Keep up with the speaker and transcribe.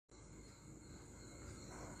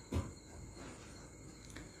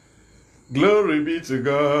Glory be to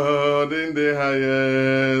God in the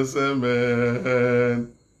highest,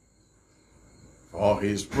 amen. For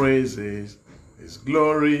his praises, his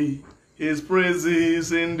glory, his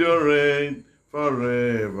praises endureth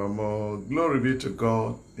forevermore. Glory be to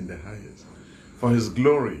God in the highest. For his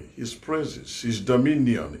glory, his praises, his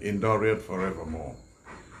dominion endureth forevermore.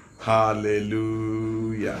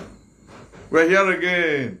 Hallelujah. We're here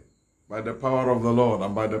again by the power of the Lord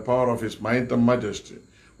and by the power of his might and majesty.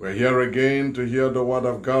 We're here again to hear the word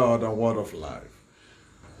of God and word of life.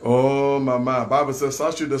 Oh, Mama, Bible says,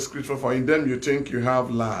 search the scripture, for in them you think you have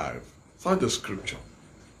life. Search the scripture.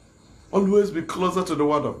 Always be closer to the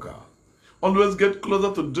word of God. Always get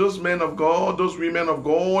closer to those men of God, those women of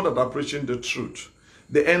God that are preaching the truth.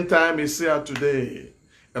 The end time is here today.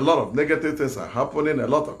 A lot of negative things are happening. A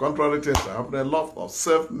lot of contrary things are happening. A lot of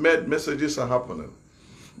self-made messages are happening.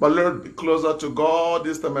 But let's be closer to God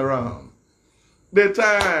this time around. The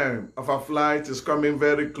time of our flight is coming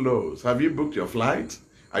very close. Have you booked your flight?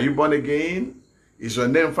 Are you born again? Is your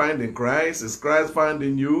name found in Christ? Is Christ found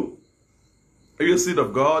in you? Are you a seed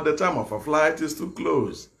of God? The time of our flight is too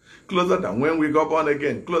close. Closer than when we got born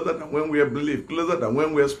again. Closer than when we believed. Closer than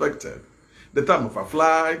when we expected. The time of our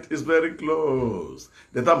flight is very close.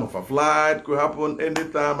 The time of our flight could happen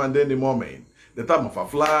anytime and any moment. The time of our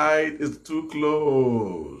flight is too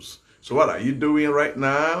close. So what are you doing right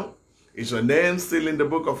now? Is your name still in the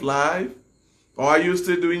book of life? Or are you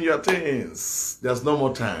still doing your things? There's no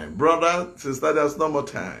more time. Brother, sister, there's no more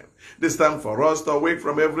time. This time for us to awake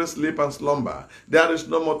from every sleep and slumber. There is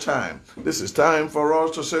no more time. This is time for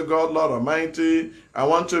us to say, God, Lord Almighty, I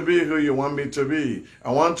want to be who you want me to be.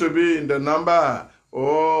 I want to be in the number,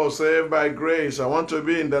 oh, saved by grace. I want to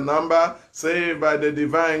be in the number, saved by the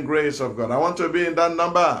divine grace of God. I want to be in that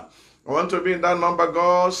number. I want to be in that number.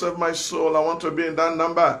 God, save my soul. I want to be in that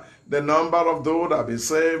number. The number of those that be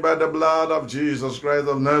saved by the blood of Jesus Christ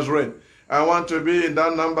of Nazareth. I want to be in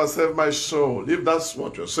that number, save my soul. If that's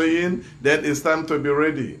what you're saying, then it's time to be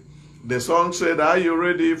ready. The song said, are you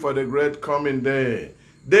ready for the great coming day?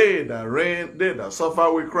 They that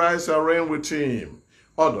suffer with Christ shall reign with him.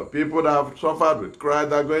 All the people that have suffered with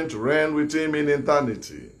Christ are going to reign with him in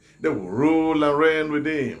eternity. They will rule and reign with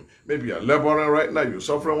him. Maybe you're laboring right now, you're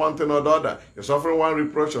suffering one thing or the other. You're suffering one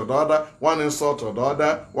reproach or the other, one insult or the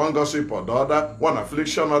other, one gossip or the other, one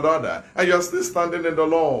affliction or the other. And you're still standing in the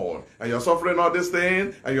Lord. And you're suffering all these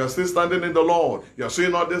things, and you're still standing in the Lord. You're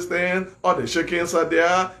seeing all these things, all the shakings are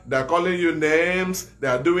there. They're calling you names. They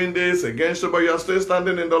are doing this against you, but you're still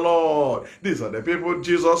standing in the Lord. These are the people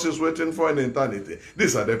Jesus is waiting for in eternity.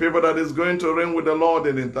 These are the people that is going to reign with the Lord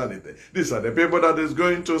in eternity. These are the people that is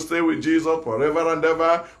going to stay with Jesus forever and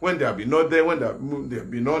ever. When there be no day, when there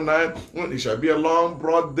be no night, when it shall be a long,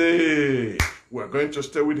 broad day, we're going to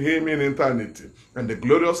stay with him in eternity. And the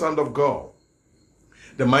glorious hand of God,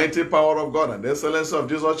 the mighty power of God, and the excellence of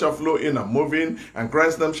Jesus shall flow in and moving, and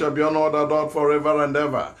Christ's name shall be honored and adored forever and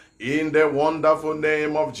ever. In the wonderful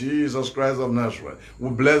name of Jesus Christ of Nazareth,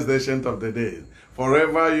 we bless the ancient of the days.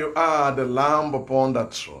 Forever you are the Lamb upon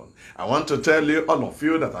that throne. I want to tell you, all of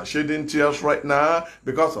you that are shedding tears right now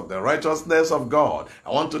because of the righteousness of God,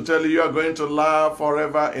 I want to tell you, you are going to laugh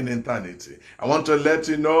forever in eternity. I want to let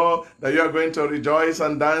you know that you are going to rejoice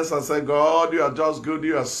and dance and say, God, you are just good,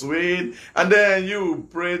 you are sweet. And then you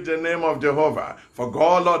praise the name of Jehovah. For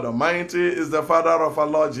God, Lord Almighty, is the Father of our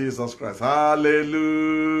Lord Jesus Christ.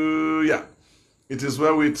 Hallelujah. It is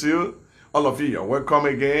well with you. All of you are welcome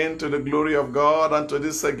again to the glory of God and to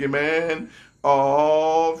this segment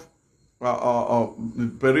of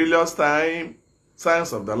Perilous Time,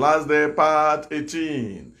 Signs of the Last Day, Part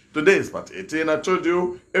 18. Today is Part 18. I told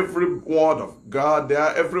you every word of God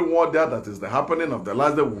there, every word there that is the happening of the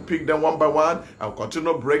last day, we'll pick them one by one and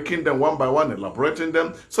continue breaking them one by one, elaborating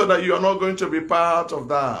them, so that you are not going to be part of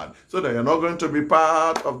that. So that you're not going to be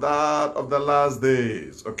part of that, of the last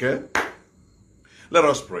days. Okay? Let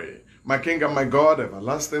us pray. My King and my God,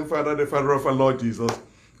 everlasting Father, the Father of our Lord Jesus,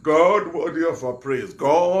 God worthy of our praise,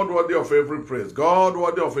 God worthy of every praise, God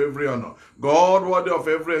worthy of every honor, God worthy of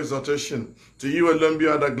every exaltation. To you alone be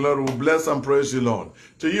all the glory. We bless and praise you, Lord.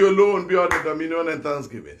 To you alone be all the dominion and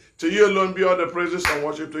thanksgiving. To you alone be all the praises and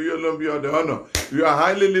worship. To you alone be all the honor. You are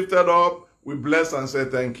highly lifted up. We bless and say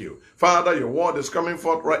thank you. Father, your word is coming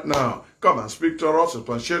forth right now. Come and speak to us,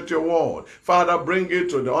 appreciate your word. Father, bring it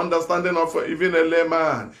to the understanding of even a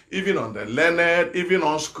layman, even on the learned, even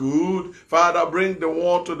unschooled. Father, bring the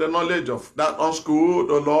word to the knowledge of that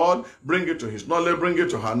unschooled, oh Lord. Bring it to his knowledge, bring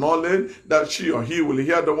it to her knowledge, that she or he will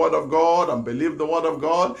hear the word of God and believe the word of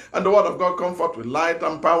God, and the word of God comfort with light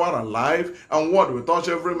and power and life, and word will touch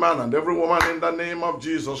every man and every woman in the name of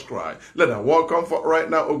Jesus Christ. Let the word comfort right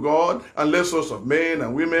now, O God, and let souls of men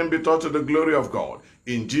and women be taught to the glory of God.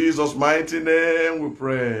 In Jesus' mighty name we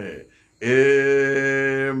pray.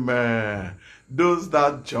 Amen. Those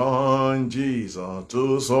that join Jesus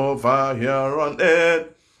to suffer here on earth,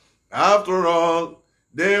 after all,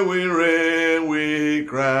 they will reign with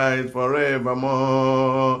Christ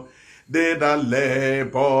forevermore. They that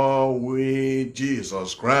labor with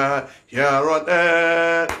Jesus Christ here on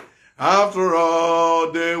earth, after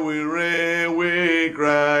all, they will reign with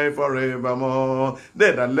Christ forevermore.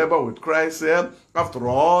 They that labor with Christ here, after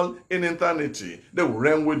all, in eternity, they will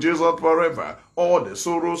reign with Jesus forever. All the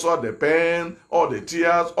sorrows, all the pain, all the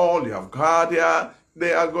tears, all you have had here,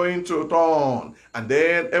 they are going to turn. And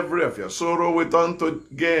then every of your sorrow will turn to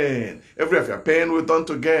gain. Every of your pain will turn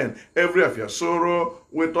to gain. Every of your sorrow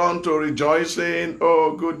will turn to rejoicing.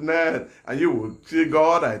 Oh, goodness. And you will say,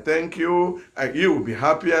 God, I thank you. And you will be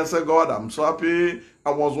happy and say, God, I'm so happy.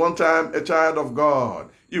 I was one time a child of God.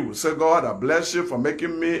 You will say, God, I bless you for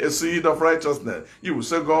making me a seed of righteousness. You will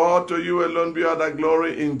say, God, to you alone be all the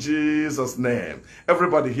glory in Jesus' name.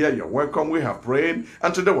 Everybody here, you're welcome. We have prayed.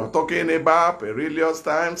 And today we're talking about perilous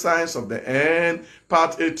times, signs of the end,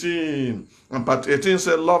 part 18. And part 18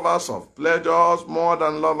 says, lovers of pleasures more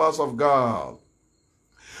than lovers of God.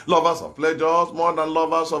 Lovers of pleasures more than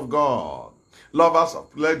lovers of God. Lovers of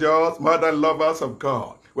pleasures more than lovers of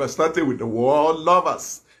God. We're starting with the word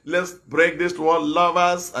lovers. Let's break this word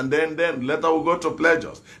lovers, and then later we'll go to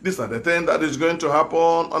pleasures. These are the things that is going to happen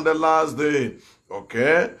on the last day.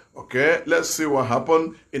 Okay, let's see what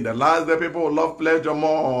happened. In the last day, people will love pleasure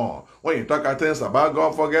more. When you talk things about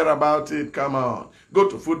God, forget about it. Come on. Go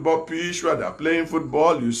to football pitch where they're playing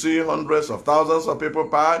football. You see hundreds of thousands of people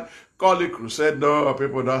packed. Call it crusade. No,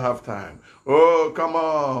 people don't have time. Oh, come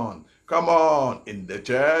on. Come on, in the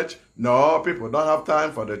church, no, people don't have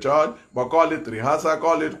time for the church, but call it rehearsal,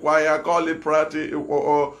 call it choir, call it practice,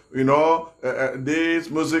 this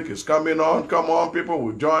music is coming on, come on, people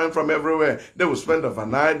will join from everywhere. They will spend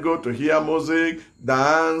overnight, go to hear music,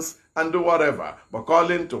 dance, and do whatever. But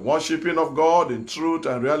calling to worshiping of God in truth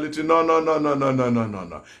and reality, no.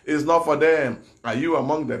 It's not for them. Are you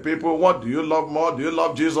among the people? What do you love more? Do you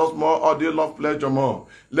love Jesus more, or do you love pleasure more?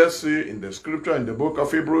 Let's see in the scripture in the book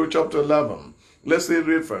of Hebrews chapter 11. Let's see,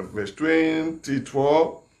 read from verse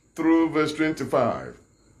 24 through verse 25.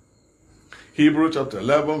 Hebrews chapter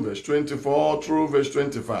 11, verse 24 through verse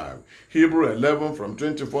 25. Hebrews 11 from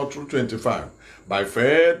 24 through 25. By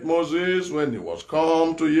faith, Moses, when he was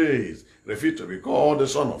come to years, refused to be called the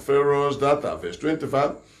son of Pharaoh, that at verse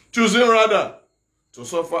 25, choosing rather to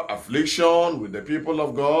suffer affliction with the people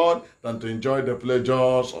of God than to enjoy the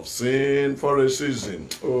pleasures of sin for a season.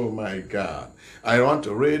 Oh my God. I want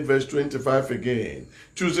to read verse 25 again.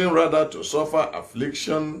 Choosing rather to suffer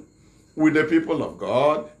affliction with the people of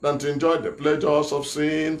God than to enjoy the pleasures of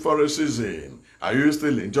sin for a season. Are you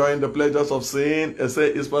still enjoying the pleasures of sin? I say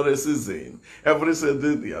it's for a season. Every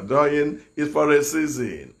season you are doing is for a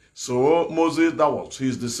season. So Moses, that was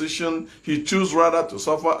his decision. He chose rather to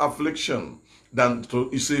suffer affliction than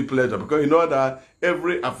to see pleasure. Because you know that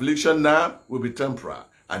every affliction now will be temporal.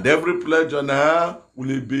 And every pleasure now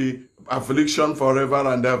will be affliction forever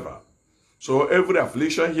and ever. So every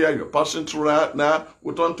affliction here you're passing through right now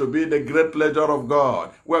will turn to be the great pleasure of God,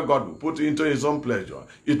 where God will put you into his own pleasure.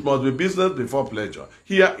 It must be business before pleasure.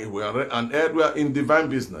 Here we are on earth, we are in divine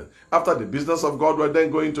business. After the business of God, we're then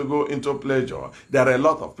going to go into pleasure. There are a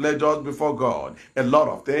lot of pleasures before God. A lot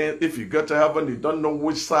of things. If you get to heaven, you don't know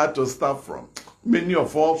which side to start from. Many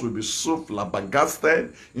of us will be so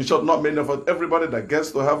flabbergasted. In short, not many of us. Everybody that gets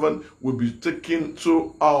to heaven will be taken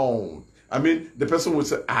to out. I mean, the person will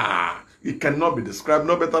say, it cannot be described.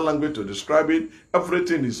 No better language to describe it.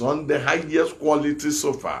 Everything is on the highest quality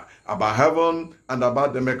so far about heaven and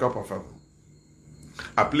about the makeup of heaven.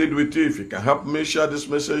 I plead with you, if you can help me share this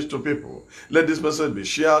message to people. Let this message be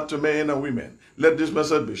shared to men and women. Let this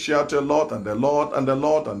message be shared to a lot and a lot and a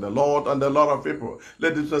lot and a lot and a lot of people.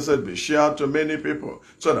 Let this message be shared to many people,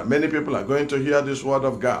 so that many people are going to hear this word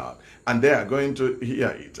of God, and they are going to hear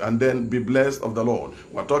it and then be blessed of the Lord.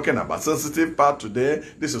 We're talking about sensitive part today.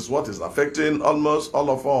 This is what is affecting almost all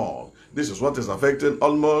of us. This is what is affecting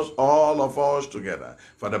almost all of us together.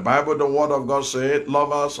 For the Bible, the word of God said,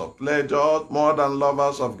 lovers of pleasure more than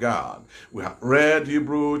lovers of God. We have read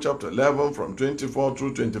Hebrew chapter 11 from 24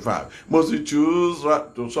 through 25. Moses chose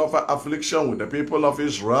to suffer affliction with the people of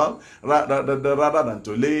Israel rather than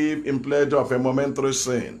to live in pleasure of a momentary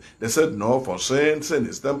sin. They said, no, for sin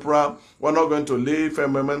is temporal. We're not going to live a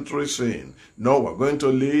momentary sin. No, we're going to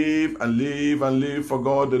live and live and live for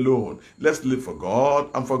God alone. Let's live for God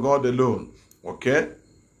and for God alone. Okay?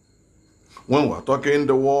 When we're talking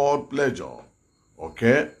the word pleasure,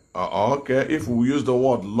 okay? If we use the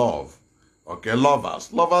word love, okay,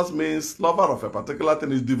 lovers. Lovers means lover of a particular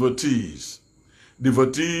thing is devotees.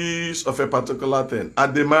 Devotees of a particular thing.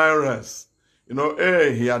 Admirers. You know,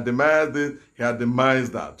 hey, he admires this, he admires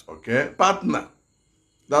that. Okay? Partner.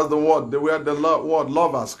 That's the word, where the word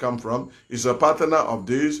lovers come from. Is a partner of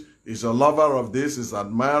this, is a lover of this, is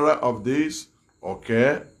admirer of this.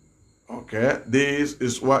 Okay? Okay? This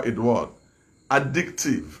is what it was.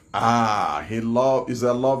 Addictive. Is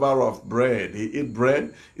a lover of bread. He eat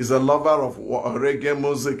bread. Is a lover of reggae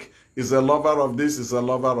music. Is a lover of this. Is a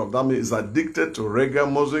lover of that. Is addicted to reggae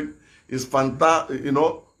music. Is fantastic. You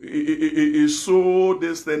know, he is so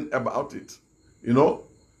this thing about it. You know,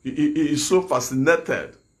 he is so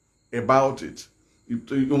fascinated about it.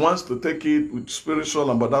 He wants to take it with spiritual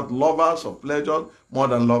and but that lovers of pleasure more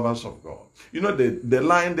than lovers of God. You know, the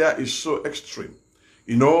line there is so extreme.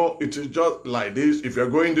 You know, it is just like this. If you're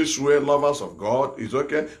going this way, lovers of God is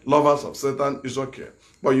okay. Lovers of Satan is okay.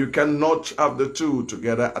 But you cannot have the two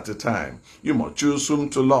together at a time. You must choose whom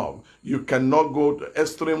to love. You cannot go to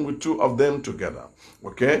extreme with two of them together.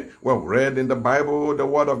 Okay? Well, read in the Bible, the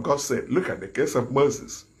word of God said, look at the case of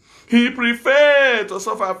Moses. He preferred to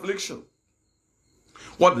suffer affliction.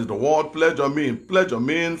 What does the word pleasure mean? Pleasure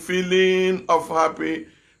means feeling of happy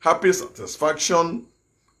satisfaction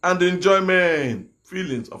and enjoyment.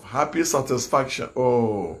 Feelings of happy satisfaction.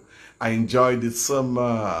 Oh, I enjoyed it so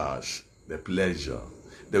much. The pleasure.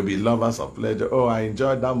 There'll be lovers of pleasure. Oh, I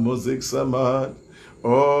enjoyed that music so much.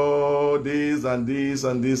 Oh, this and this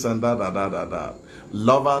and this and that.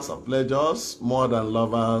 Lovers of pleasures more than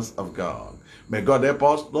lovers of God. May God help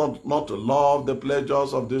us not to love the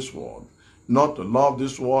pleasures of this world. Not to love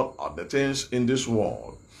this world or the things in this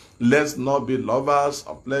world. Let's not be lovers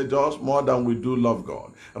of pleasures more than we do love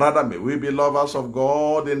God. Rather, may we be lovers of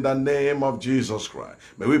God in the name of Jesus Christ.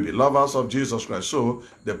 May we be lovers of Jesus Christ. So,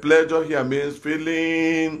 the pleasure here means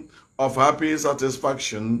feeling of happy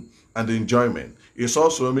satisfaction and enjoyment. It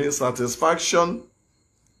also means satisfaction,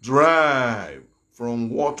 drive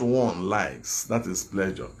from what one likes. That is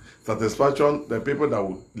pleasure. Satisfaction, the people that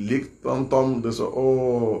will lick tom-tom, they say,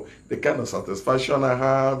 oh, the kind of satisfaction I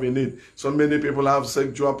have in it. So many people have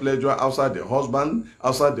sexual pleasure outside their husband,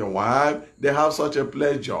 outside their wife. They have such a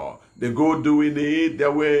pleasure. They go doing it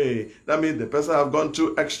their way. That means the person have gone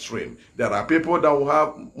too extreme. There are people that will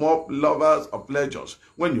have more lovers of pleasures.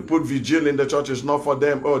 When you put vigil in the church, it's not for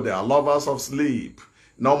them. Oh, they are lovers of sleep.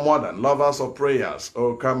 No more than lovers of prayers.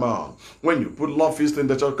 Oh, come on. When you put love feast in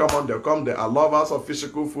the church, come on, they are lovers of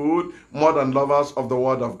physical food more than lovers of the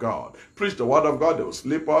word of God. Preach the word of God, they will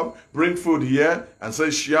sleep up, bring food here, and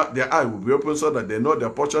say, share, their eye will be open so that they know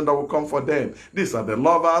the portion that will come for them. These are the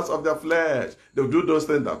lovers of their flesh. They do those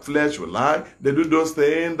things that flesh will like. They do those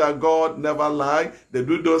things that God never liked. They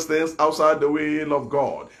do those things outside the will of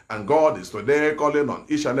God. And God is today calling on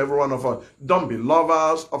each and every one of us. Don't be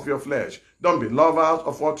lovers of your flesh. Don't be lovers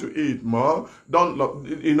of what you eat more. Don't love,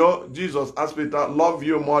 you know, Jesus asked Peter, love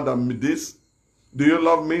you more than this? Do you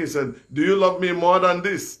love me? He said, do you love me more than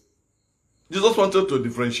this? Jesus wanted to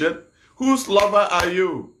differentiate. Whose lover are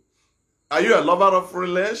you? Are you a lover of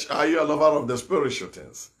flesh? Are you a lover of the spiritual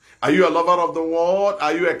things? Are you a lover of the world?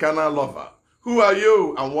 Are you a carnal lover? Who are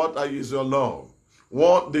you and what is your love?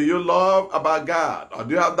 What do you love about God? Or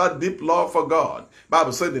do you have that deep love for God?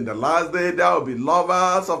 Bible said in the last day there will be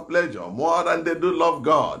lovers of pleasure more than they do love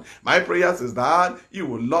God. My prayers is that you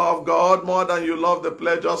will love God more than you love the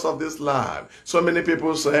pleasures of this life. So many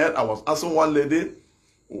people said, I was asking one lady,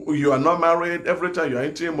 you are not married, every time you are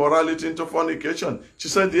into immorality, into fornication. She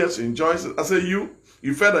said, yes, she enjoys it. I said, you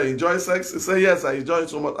further enjoy sex? She said, yes, I enjoy it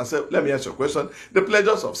so much. I said, let me ask you a question. The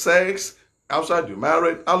pleasures of sex, outside you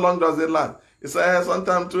married, how long does it last? He said,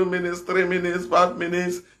 sometimes 2 minutes, 3 minutes, 5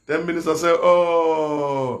 minutes, 10 minutes. I say,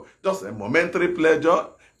 oh, just a momentary pleasure,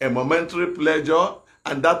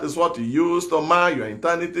 And that is what you use to mar your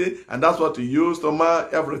eternity, and that's what you use to mar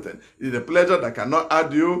everything. It's a pleasure that cannot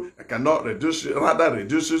add you, that cannot reduce you, rather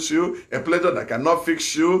reduces you. A pleasure that cannot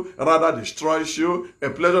fix you, rather destroys you. A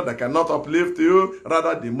pleasure that cannot uplift you,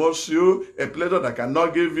 rather demotes you. A pleasure that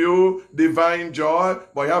cannot give you divine joy,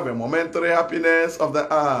 but you have a momentary happiness of the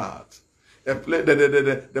heart. The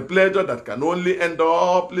pleasure that can only end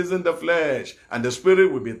up pleasing the flesh, and the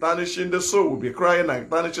spirit will be tarnishing, the soul will be crying and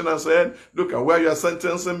tarnishing and saying, look at where you are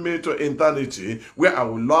sentencing me to eternity, where I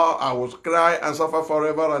will cry and suffer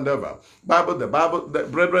forever and ever.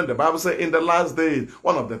 Brethren, the Bible says in the last days,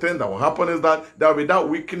 one of the things that will happen is that there will be that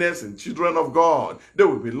weakness in children of God. They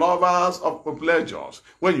will be lovers of pleasures.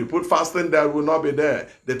 When you put fasting, there will not be there.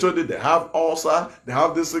 They told you they have ulcer, they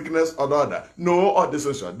have this sickness or the other. No, all this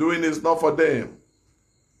is you're doing is not for them.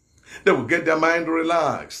 They will get their mind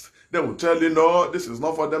relaxed. They will tell you, no, this is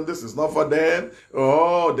not for them, this is not for them.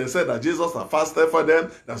 Oh, they said that Jesus had fasted for them.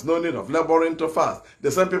 There's no need of laboring to fast. The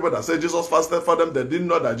same people that say Jesus fasted for them, they didn't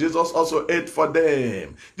know that Jesus also ate for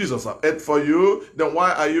them. Jesus ate for you, then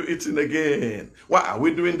why are you eating again? Why are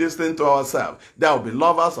we doing this thing to ourselves? There will be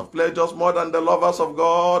lovers of pleasures more than the lovers of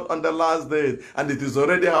God on the last day. And it is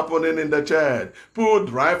already happening in the church. Put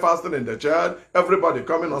dry fasting in the church. Everybody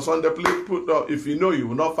coming on Sunday, please if you know you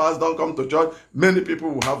will not fast, don't come to church. Many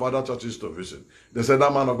people will have other churches to visit. They say,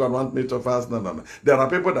 that man of God wants me to fast. No. There are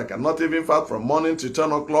people that cannot even fast from morning to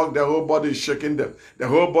 10 o'clock. Their whole body is shaking them. The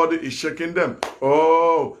whole body is shaking them.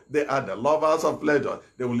 Oh, they are the lovers of pleasure.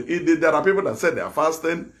 They will eat it. There are people that say they are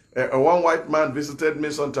fasting. One white man visited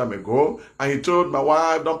me some time ago, and he told my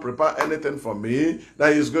wife, don't prepare anything for me,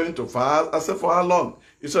 that he's going to fast. I said, for how long?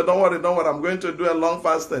 He said, don't worry, I'm going to do a long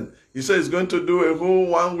fasting. He said he's going to do a whole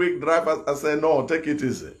 1 week dry fast. I said, no, take it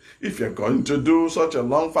easy. If you're going to do such a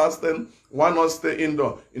long fasting, why not stay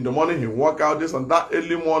indoor? In the morning, he walked out this and that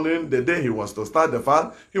early morning, the day he was to start the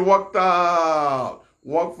fast, he walked out.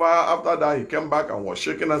 Walked far. After that, he came back and was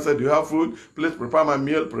shaking and said, do you have food? Please prepare my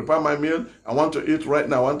meal. Prepare my meal. I want to eat right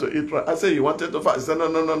now. I want to eat right. I said, you wanted to fast? He said,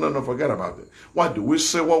 no, forget about it. Why do we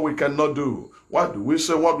say what we cannot do? Why do we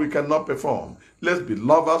say what we cannot perform? Let's be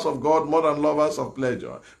lovers of God more than lovers of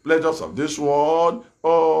pleasure. Pleasures of this world.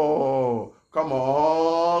 Oh, come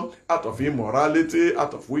on, out of immorality,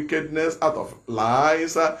 out of wickedness, out of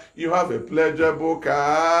lies. You have a pleasurable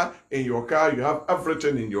car. In your car, you have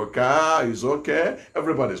everything in your car. It's okay.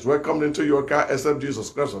 Everybody's welcomed into your car except Jesus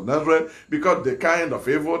Christ of Nazareth, because the kind of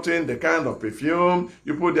evil thing, the kind of perfume,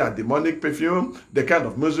 you put there demonic perfume, the kind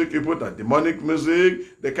of music you put there demonic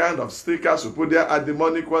music, the kind of stickers you put there are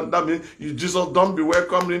demonic one. That means you, Jesus, don't be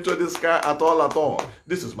welcomed into this car at all.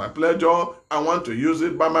 This is my pleasure. I want to use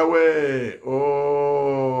it by my way.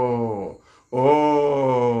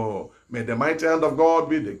 Oh, may the mighty hand of God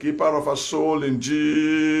be the keeper of our soul in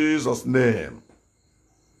Jesus' name.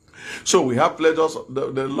 So we have pleasures,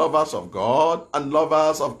 the lovers of God and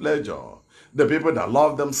lovers of pleasure. The people that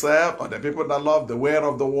love themselves, or the people that love the way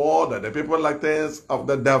of the world, or the people like things of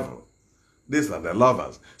the devil. These are the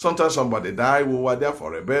lovers. Sometimes somebody died, we were there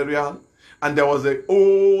for a burial, and there was an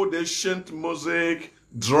old ancient music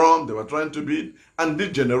drum they were trying to beat, and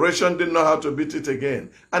this generation didn't know how to beat it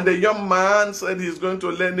again. And the young man said he's going to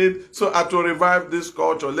learn it so as to revive this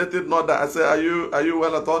culture. Let it not die. I said, are you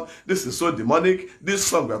well at all? This is so demonic. This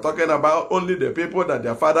song we're talking about, only the people that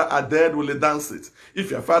their father are dead will dance it.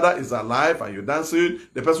 If your father is alive and you dance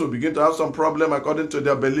it, the person will begin to have some problem according to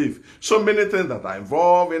their belief. So many things that are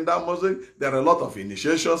involved in that music. There are a lot of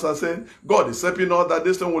initiations are saying, God is helping us that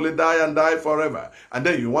this thing will die and die forever. And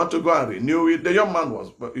then you want to go and renew it. The young man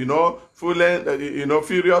was,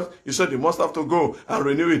 furious. He said, you must have to go and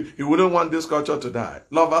renew it. He wouldn't want this culture to die.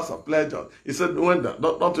 Lovers of pleasure. He said,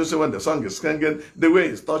 don't you see when the song is singing, the way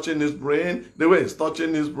he's touching his brain, the way he's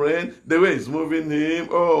touching his brain, the way he's moving him.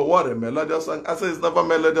 Oh, what a melodious song. I said, it's never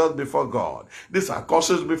melodious before God. These are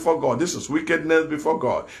curses before God. This is wickedness before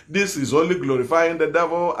God. This is only glorifying the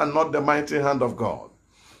devil and not the mighty hand of God.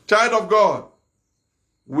 Child of God,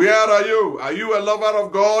 where are you? Are you a lover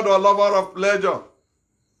of God or a lover of pleasure?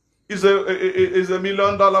 It's a $1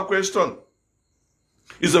 million question.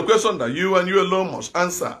 It's a question that you and you alone must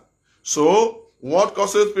answer. So, what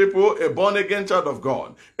causes people, a born-again child of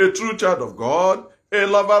God, a true child of God, a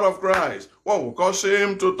lover of Christ? What will cause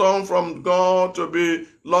him to turn from God to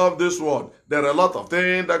love this world? There are a lot of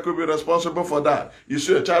things that could be responsible for that. You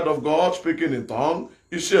see a child of God speaking in tongues.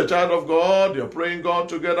 You see a child of God you're praying God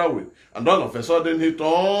together with. And all of a sudden he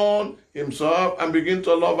turned himself and began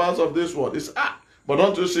to love us of this world. It's, But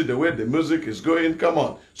don't you see the way the music is going? Come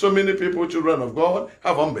on. So many people, children of God,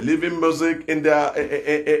 have unbelieving music in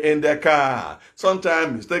their car.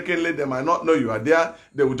 Sometimes, mistakenly, they might not know you are there.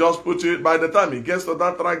 They will just put you, by the time it gets to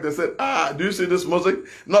that track, they say, do you see this music?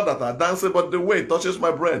 Not that I dance it, but the way it touches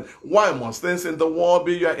my brain. Why must things in the world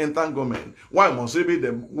be your entanglement? Why must it be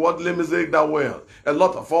the worldly music that well? A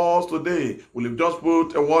lot of us today will have just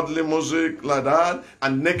put a worldly music like that,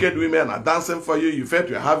 and naked women are dancing for you. You felt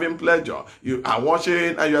you're having pleasure. You are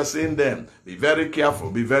watching and you are seeing them. Be very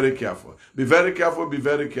careful, be very careful. Be very careful, be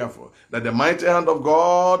very careful. That the mighty hand of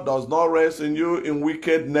God does not rest in you in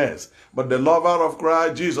wickedness. But the lover of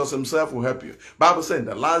Christ, Jesus himself, will help you. Bible says in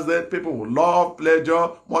the last day, people will love pleasure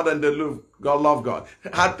more than they love God.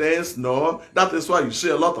 Hard things, no. That is why you see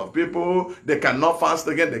a lot of people, they cannot fast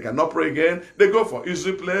again, they cannot pray again. They go for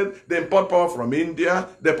easy play. They import power from India,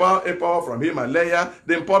 they import power from Himalaya,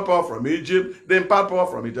 they import power from Egypt, they import power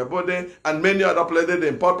from Ijabode, and many other places. They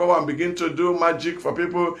import power and begin to do magic for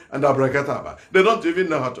people and abracadabra. They don't even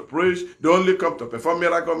know how to preach. They only come to perform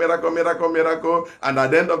miracle, miracle, miracle, miracle, and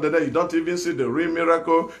at the end of the day, you don't even see the real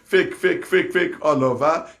miracle. Fake, fake, fake, fake all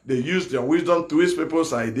over. They use their wisdom to twist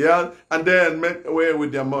people's ideas and then make away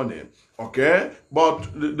with their money. Okay? But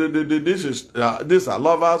these are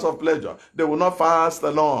lovers of pleasure. They will not fast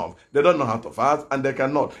enough. They don't know how to fast, and they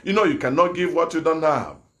cannot. You know, you cannot give what you don't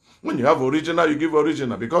have. When you have original, you give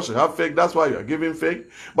original. Because you have fake, that's why you are giving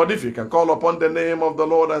fake. But if you can call upon the name of the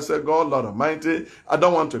Lord and say, God, Lord Almighty, I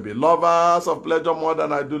don't want to be lovers of pleasure more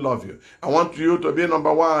than I do love you. I want you to be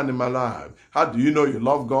number one in my life. How do you know you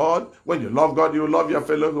love God? When you love God, you love your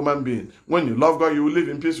fellow human being. When you love God, you will live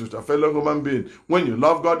in peace with your fellow human being. When you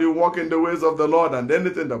love God, you walk in the ways of the Lord, and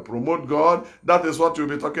anything that promotes God, that is what you'll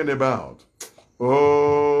be talking about.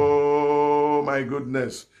 Oh, my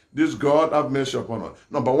goodness. This God have mercy upon us.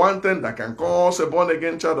 Number one thing that can cause a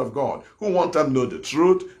born-again child of God who wants to know the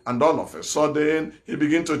truth, and all of a sudden, he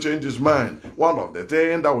begins to change his mind. One of the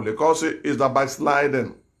things that will cause it is the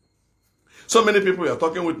backsliding. So many people you are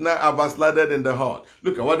talking with now are backslided in the heart.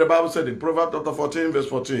 Look at what the Bible said in Proverbs chapter 14, verse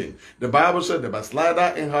 14. The Bible said, the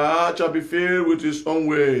backslider in her heart shall be filled with his own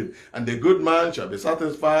way, and the good man shall be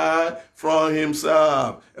satisfied from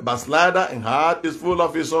himself. A backslider in heart is full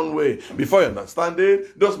of his own way. Before you understand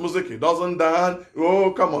it, those music he doesn't dance.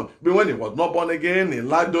 Oh, come on. But when he was not born again, he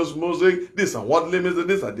liked those music. These are worldly music.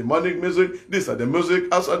 These are demonic music. These are the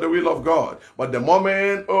music outside the will of God. But the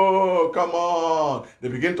moment, oh, come on, they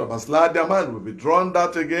begin to backslide, their mind will be drawn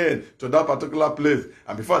that again to that particular place.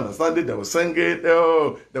 And before I understand it, they will sing it,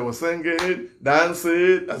 oh, they will sing it, dance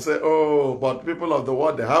it, and say, oh, but people of the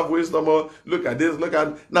world, they have wisdom, oh, look at this, look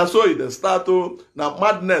at, now so it start to, now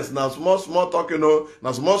madness, now small talking, oh,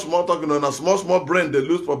 now small talking, oh, now small brain, they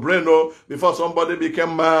lose for brain, oh, before somebody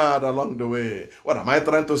became mad along the way. What am I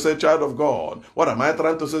trying to say, child of God? What am I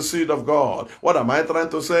trying to say, seed of God? What am I trying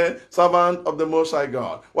to say, servant of the Most High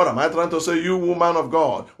God? What am I trying to say, you woman of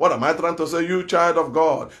God? What am I trying to say, you child of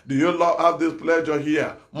God? Do you have this pleasure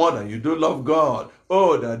here more than you do love God?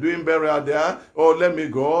 Oh, they're doing burial there. Oh, let me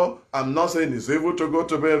go. I'm not saying it's evil to go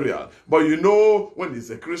to burial. But you know, when it's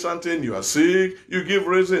a Christian thing, you are sick, you give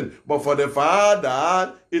reason. But for the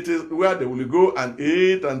Father, it is where they will go and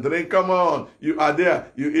eat and drink. Come on, you are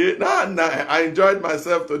there. You eat. Nah, I enjoyed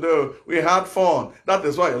myself today. We had fun. That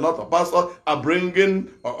is why a lot of pastors are bringing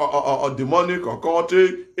a demonic,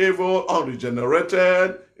 occultic, evil,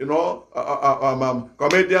 unregenerated, you know,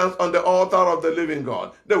 comedians on the altar of the living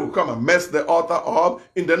God. They will come and mess the altar up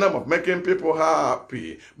in the name of making people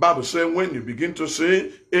happy. Bible saying when you begin to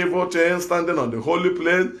see evil things standing on the holy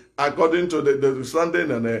place, according to the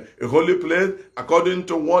standing on a holy place, according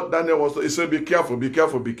to what Daniel was, he said, be careful, be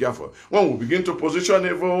careful, be careful. When we begin to position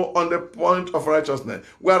evil on the point of righteousness,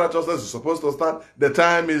 where righteousness is supposed to start, the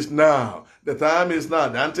time is now. The time is now.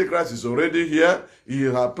 The Antichrist is already here. He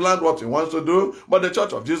has planned what he wants to do, but the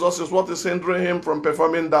church of Jesus is what is hindering him from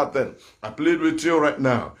performing that thing. I plead with you right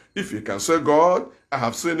now. If you can say, God, I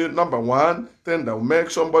have seen it, number one thing that will make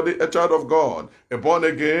somebody a child of God, a born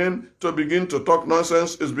again, to begin to talk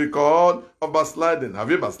nonsense is because of backsliding. Have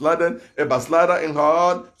you backslidden? A backslider in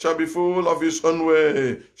heart shall be full of his own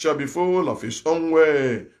way, shall be full of his own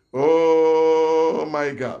way. Oh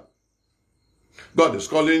my God. God is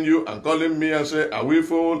calling you and calling me and say, are we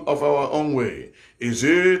full of our own way? Is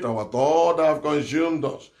it our thought that have consumed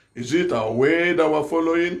us? Is it our way that we're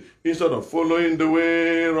following instead of following the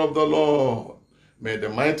way of the Lord? May the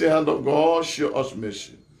mighty hand of God show us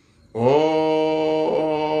mercy. Oh,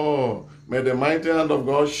 may the mighty hand of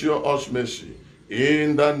God show us mercy.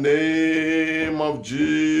 In the name of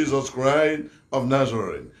Jesus Christ of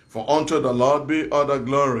Nazareth. For unto the Lord be all the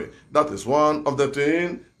glory. That is one of the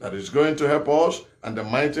things that is going to help us And the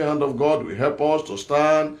mighty hand of God will help us to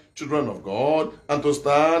stand children of God, and to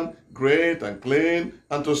stand great and clean,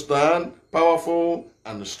 and to stand powerful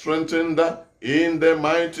and strengthened in the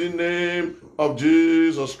mighty name of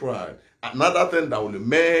Jesus Christ. Another thing that will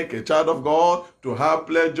make a child of God to have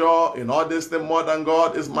pleasure in all this thing more than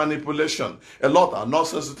God is manipulation. A lot are not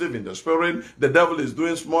sensitive in the spirit. The devil is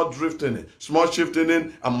doing small drifting, small shifting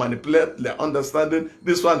in, and manipulate their understanding.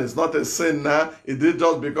 This one is not a sin now. It is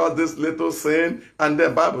just because this little sin, and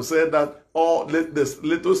the Bible said that all this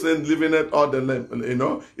little sin living it all the,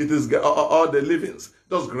 it is all the livings.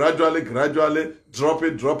 Just gradually drop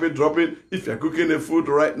it. If you're cooking a food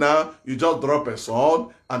right now, you just drop a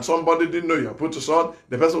salt, and somebody didn't know you put salt.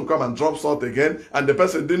 The person will come and drop salt again, and the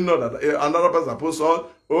person didn't know that another person put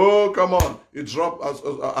salt. Oh, come on, you drop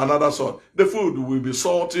another salt. The food will be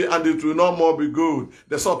salty, and it will no more be good.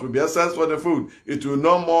 The salt will be essence for the food. It will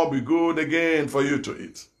no more be good again for you to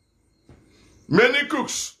eat. Many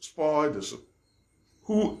cooks spoil the soup.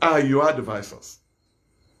 Who are your advisors?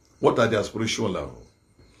 What are their spiritual level?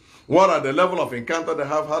 What are the level of encounter they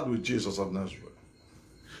have had with Jesus of Nazareth?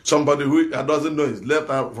 Somebody who doesn't know his left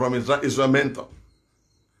hand from his right is a mentor.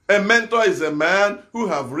 A mentor is a man who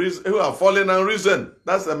have fallen and risen.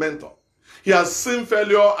 That's a mentor. He has seen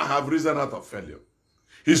failure and have risen out of failure.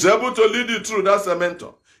 He's able to lead you through. That's a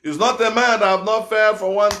mentor. He's not a man that have not failed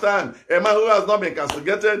for one time. A man who has not been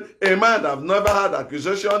castigated. A man that have never had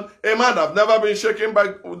accusation. A man that have never been shaken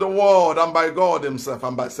by the world and by God himself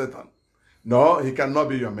and by Satan. No, he cannot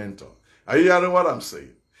be your mentor. Are you hearing what I'm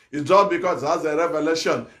saying? It's just because he has a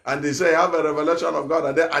revelation and they say, have a revelation of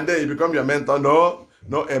God and then he become your mentor. No,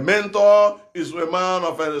 a mentor is a man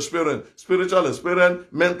of an experience. Spiritual experience,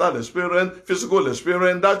 mental experience, physical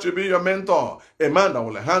experience. That should be your mentor. A man that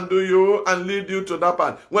will handle you and lead you to that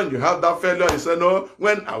path. When you have that failure, you say, no,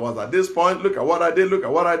 when I was at this point, look at what I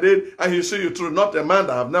did, and he see you through. Not a man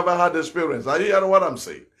that have never had experience. Are you hearing what I'm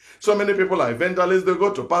saying? So many people are evangelists, they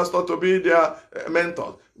go to pastor to be their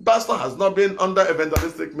mentors. Pastor has not been under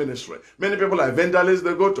evangelistic ministry. Many people are evangelists,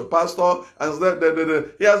 they go to pastor and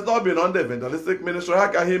he has not been under evangelistic ministry. How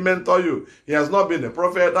can he mentor you? He has not been a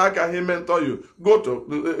prophet. How can he mentor you? Go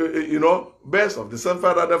to, best of the same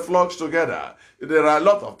feather that flocks together. There are a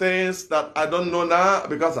lot of things that I don't know now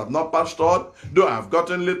because I've not pastored, though I've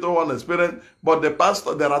gotten little on experience. But the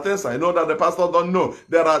pastor, there are things I know that the pastor don't know.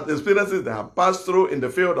 There are experiences they have passed through in the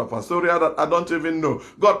field of pastoral that I don't even know.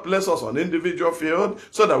 God placed us on individual field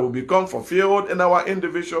so that we become fulfilled in our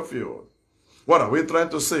individual field. What are we trying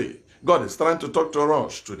to say? God is trying to talk to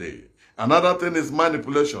us today. Another thing is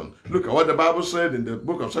manipulation. Look at what the Bible said in the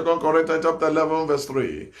book of 2 Corinthians chapter 11 verse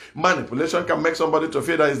 3. Manipulation can make somebody to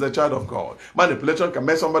feel that he's the child of God. Manipulation can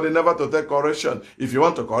make somebody never to take correction. If you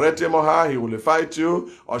want to correct him or her, he will fight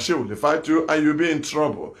you or she will fight you and you'll be in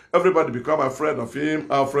trouble. Everybody become afraid of him,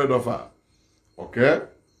 afraid of her. Okay?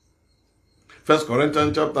 1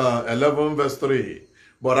 Corinthians chapter 11 verse 3.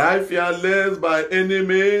 But I fear lest by any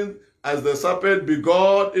means, as the serpent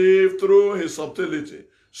beguiled Eve through his subtlety,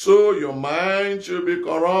 so your mind should be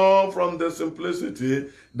corrupt from the simplicity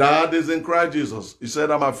that is in Christ Jesus. He said,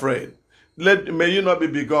 I'm afraid. May you not be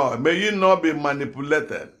beguiled. May you not be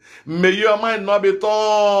manipulated. May your mind not be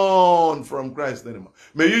torn from Christ anymore.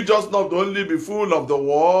 May you just not only be full of the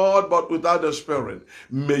word, but without the spirit.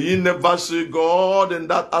 May you never see God in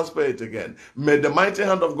that aspect again. May the mighty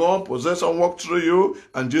hand of God possess and work through you,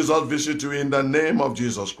 and Jesus visit you in the name of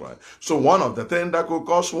Jesus Christ. So one of the things that could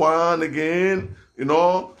cause one again,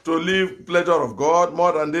 to live pleasure of God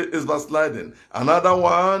more than this is backsliding. Another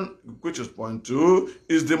one, which is point 2,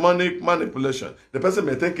 is demonic manipulation. The person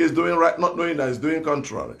may think he's doing right, not knowing that he's doing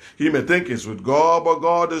contrary. He may think he's with God, but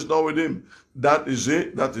God is not with him. That is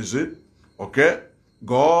it. Okay?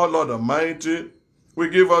 God, Lord Almighty, we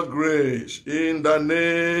give us grace in the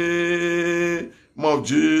name of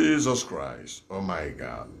Jesus Christ. Oh my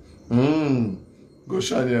God. Go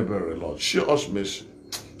shine your very Lord. Show us mercy.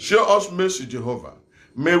 Show us mercy, Jehovah.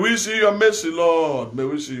 May we see your mercy, Lord. May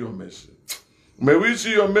we see your mercy. May we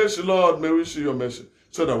see your mercy, Lord. May we see your mercy.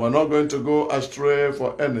 So that we're not going to go astray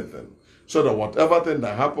for anything. So that whatever thing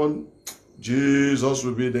that happened, Jesus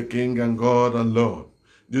will be the King and God and Lord.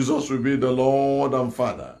 Jesus will be the Lord and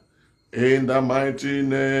Father. In the mighty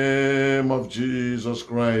name of Jesus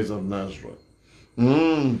Christ of Nazareth.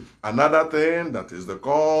 Another thing that is the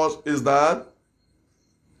cause is that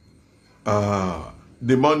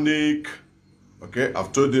demonic, okay,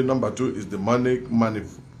 I've told you number 2 is demonic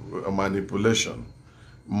manipulation.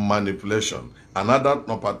 Another,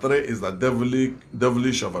 number 3, is the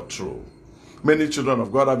devilish overthrow. Many children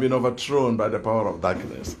of God have been overthrown by the power of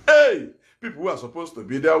darkness. Hey! People who are supposed to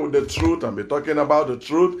be there with the truth and be talking about the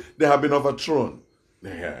truth, they have been overthrown.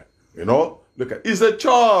 Yeah. You know, look at, it's a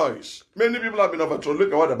choice. Many people have been overthrown.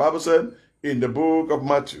 Look at what the Bible said in the book of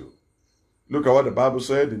Matthew. Look at what the Bible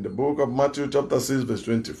said in the book of Matthew, chapter 6, verse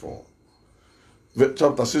 24.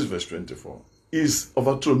 Chapter 6, verse 24. Is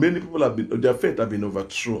overthrown. Many people have been, their faith have been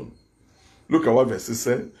overthrown. Look at what verse 6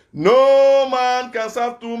 said. No man can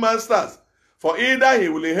serve two masters, for either he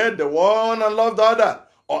will hate the one and love the other,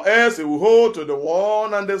 or else he will hold to the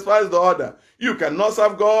one and despise the other. You cannot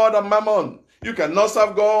serve God and mammon. You cannot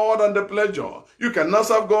serve God and the pleasure. You cannot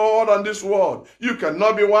serve God and this world. You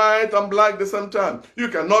cannot be white and black the same time. You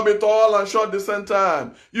cannot be tall and short the same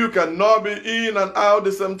time. You cannot be in and out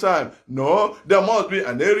the same time. No, there must be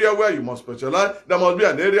an area where you must specialize. There must be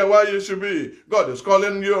an area where you should be. God is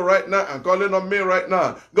calling you right now and calling on me right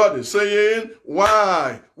now. God is saying,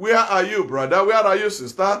 why? Where are you, brother? Where are you,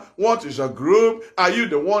 sister? What is your group? Are you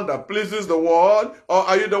the one that pleases the world, or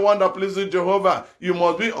are you the one that pleases Jehovah? You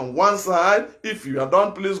must be on one side. If you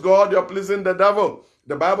don't please God, you're pleasing the devil.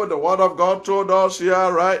 The Bible, the word of God told us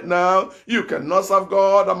here right now, you cannot serve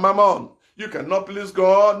God and mammon. You cannot please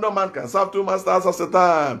God. No man can serve two masters at a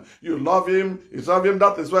time. You love him, you serve him.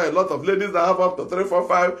 That is why a lot of ladies that have up to 3, 4,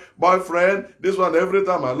 5 boyfriend. This one every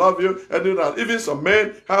time, I love you. And do that. Even some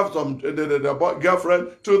men have some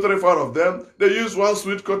girlfriend, 2, 3, 4 of them. They use one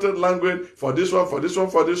sweet-coated language for this one, for this one,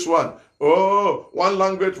 for this one. Oh, one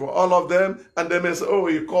language for all of them, and they may say, oh,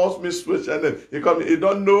 he calls me switch, and then he calls me. He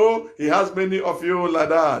don't know he has many of you like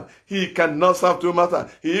that. He cannot serve two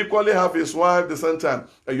masters. He equally have his wife the same time.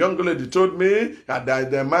 A young lady told me that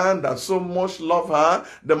the man that so much loved her,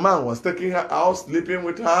 the man was taking her out, sleeping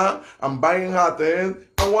with her, and buying her things.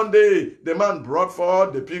 And one day, the man brought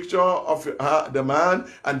forth the picture of her, the man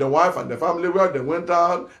and the wife and the family where they went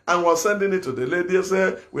out, and was sending it to the lady and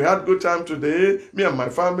said, we had good time today, me and my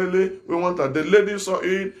family, we wanted. The lady saw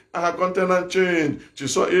it, and her countenance changed. She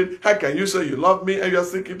saw it. How can you say you love me and you are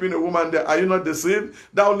still keeping a woman there? Are you not deceived?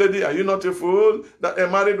 That lady, are you not a fool? That a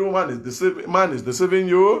married woman is deceiving, man is deceiving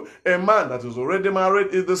you. A man that is already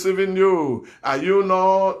married is deceiving you. Are you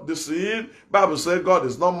not deceived? Bible says God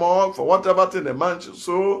is not mocked, for whatever thing a man should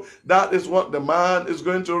sow, that is what the man is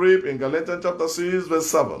going to reap in Galatians chapter 6, verse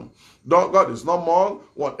 7. God is not mocked.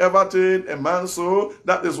 Whatever thing a man sow,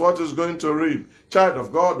 that is what is going to reap. Child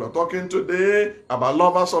of God, we're talking today about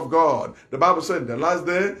lovers of God. The Bible said in the last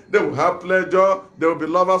day, they will have pleasure. They will be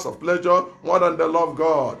lovers of pleasure more than they love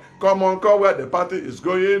God. Come on, come where the party is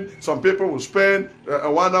going. Some people will spend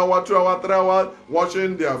 1 hour, 2 hours, 3 hours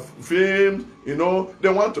watching their films. You know, they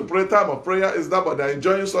want to pray. Time of prayer is that, but they're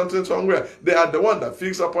enjoying something somewhere. They are the one that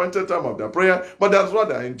fix appointed time of their prayer, but that's what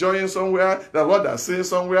they're enjoying somewhere. That's what they're seeing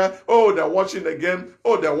somewhere. Oh, they're watching a game.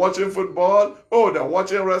 Oh, they're watching football. Oh, they're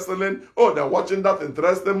watching wrestling. Oh, they're watching that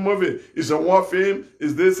interesting movie. It's a war film.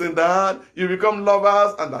 It's this and that. You become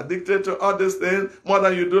lovers and addicted to all these things more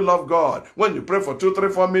than you do love God. When you pray for 2, 3,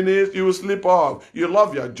 4 minutes, you will sleep off. You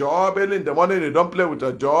love your job. Early in the morning, you don't play with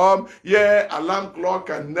your job. Yeah, alarm clock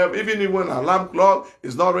can never, even when alarm clock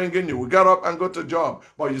is not ringing, you will get up and go to job.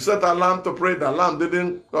 But you set alarm to pray, the alarm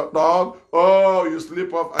didn't talk. Oh, you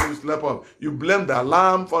sleep off and you slept off. You blame the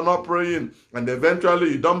alarm for not praying. And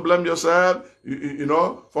eventually you don't blame yourself, you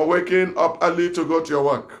know, for waking up early to go to your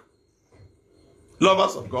work.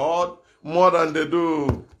 Lovers of God more than they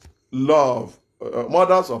do love.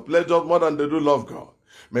 Mothers of pleasure more than they do love God.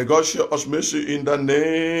 May God show us mercy in the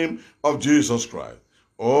name of Jesus Christ.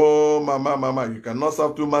 Oh, mama, you cannot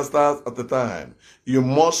serve two masters at a time. You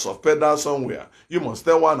must pedal somewhere. You must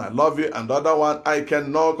tell one, I love you, and the other one, I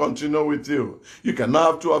cannot continue with you. You cannot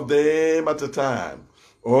have two of them at a time.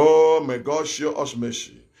 Oh, may God show us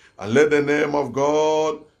mercy. And let the name of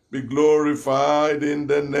God be glorified in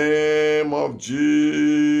the name of Jesus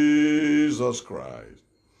Christ.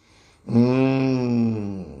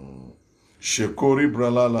 Shekori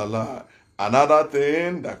bralalala. Another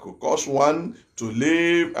thing that could cause one to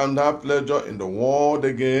live and have pleasure in the world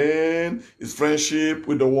again is friendship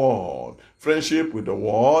with the world. Friendship with the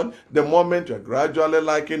world. The moment you're gradually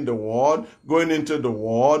liking the world, going into the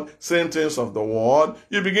world, saying things of the world,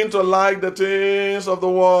 you begin to like the things of the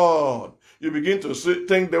world. You begin to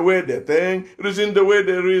think the way they think, reason the way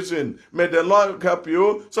they reason. May the Lord help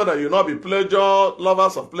you so that you not be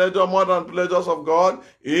lovers of pleasure more than pleasures of God.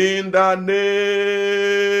 In the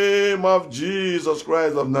name of Jesus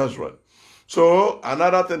Christ of Nazareth. So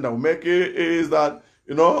another thing that will make it is that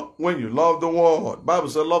You know, when you love the world, Bible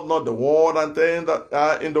says, love not the world and things that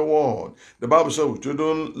are in the world. The Bible says, if you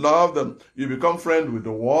don't love them, you become friend with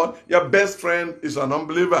the world. Your best friend is an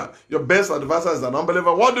unbeliever. Your best advisor is an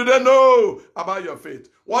unbeliever. What do they know about your faith?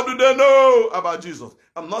 What do they know about Jesus?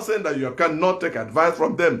 I'm not saying that you cannot take advice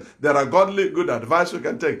from them. There are godly, good advice you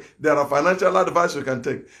can take. There are financial advice you can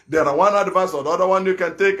take. There are one advice or the other one you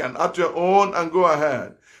can take and add your own and go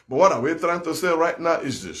ahead. But what are we trying to say right now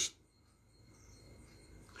is this.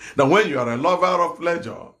 That when you are a lover of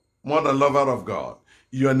pleasure, more than lover of God,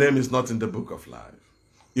 your name is not in the book of life.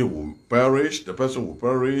 You will perish, the person will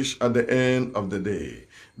perish at the end of the day.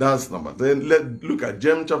 That's number 10. Let's look at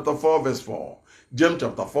James chapter 4, verse 4. James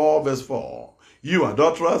chapter 4, verse 4. You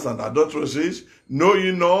adulterers and adulteresses, know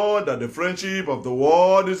ye not that the friendship of the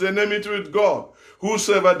world is enmity with God?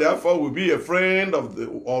 Whosoever therefore will be a friend of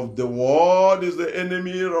the world is the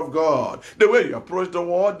enemy of God. The way you approach the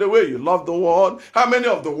world, the way you love the world, how many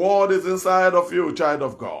of the world is inside of you, child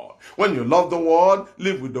of God? When you love the world,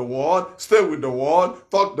 live with the world, stay with the world,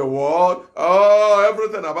 talk the world,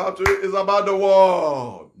 everything about you is about the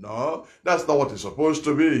world. No, that's not what it's supposed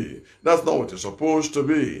to be. That's not what it's supposed to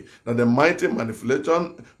be. That the mighty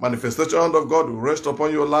manifestation of God will rest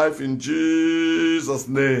upon your life in Jesus'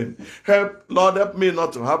 name. Lord, help me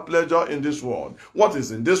not to have pleasure in this world. What is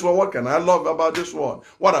in this world? What can I love about this world?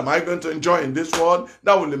 What am I going to enjoy in this world?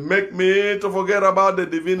 That will make me to forget about the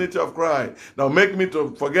divinity of Christ. That will make me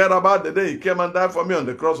to forget about the day he came and died for me on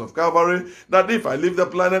the cross of Calvary. That if I leave the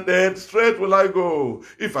planet Earth, straight will I go.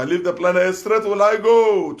 If I leave the planet Earth, straight will I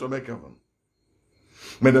go to make heaven.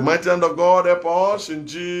 May the mighty hand of God help us in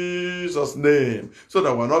Jesus' name, so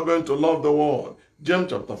that we're not going to love the world. James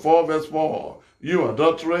chapter 4, verse 4. You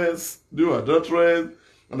adulterers,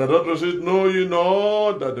 and adulteresses, know you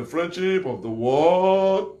not that the friendship of the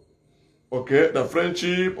world, the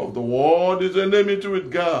friendship of the world is enmity with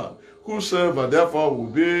God. Whosoever therefore will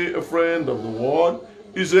be a friend of the world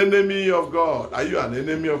is enemy of God. Are you an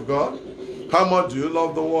enemy of God? How much do you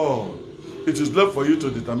love the world? It is left for you to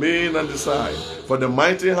determine and decide. For the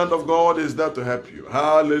mighty hand of God is there to help you.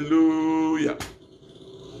 Hallelujah.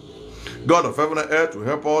 God of heaven and earth will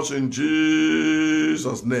help us in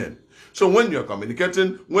Jesus' name. So when you're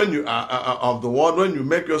communicating, when you are of the world, when you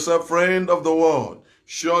make yourself friend of the world,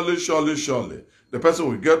 surely, surely, surely, the person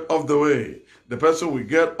will get off the way. The person will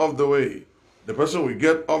get off the way. The person will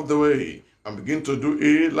get off the way and begin to do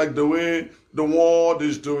it like the way the world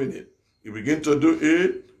is doing it. You begin to do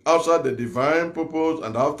it outside the divine purpose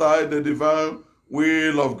and outside the divine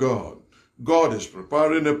will of God. God is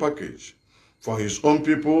preparing a package for his own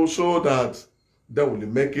people so that they will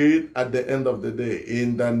make it at the end of the day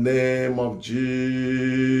in the name of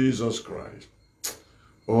Jesus Christ.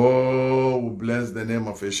 Oh, bless the name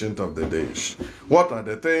of Ancient of the Days. What are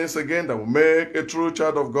the things again that will make a true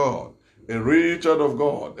child of God, a real child of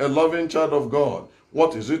God, a loving child of God?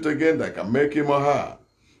 What is it again that can make him or her?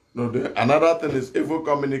 No, another thing is evil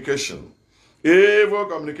communication. Evil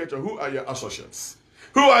communication. Who are your associates?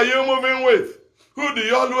 Who are you moving with? Who do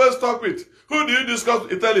you always talk with? Who do you discuss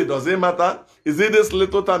with? Italy, does it matter? Is it this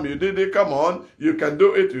little time you did it? Come on. You can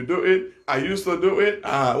do it. You do it. I used to do it.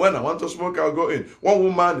 When I want to smoke, I'll go in. One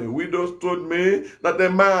woman, a widow, told me that a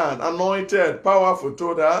man, anointed, powerful,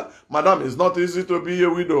 told her, Madam, it's not easy to be a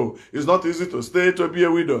widow. It's not easy to stay to be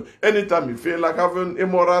a widow. Anytime you feel like having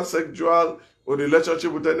immoral, sexual, or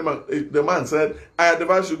relationship with any man, the man said, I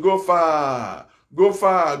advise you go far. Go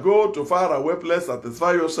far, go to far away place,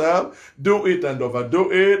 satisfy yourself, do it and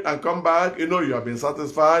overdo it, and come back, you know you have been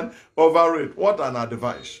satisfied over it. What an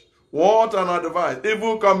advice. What an advice.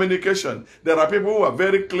 Evil communication. There are people who are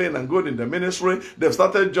very clean and good in the ministry. They've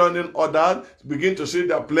started joining others, begin to see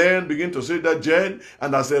their plane, begin to see their jet,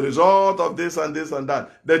 and as a result of this and this and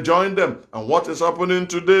that, they join them. And what is happening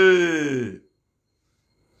today?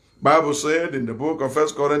 Bible said in the book of 1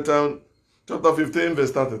 Corinthians chapter 15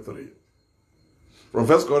 verse 33. From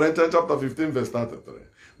 1 Corinthians chapter 15 verse 33.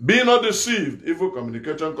 Be not deceived, evil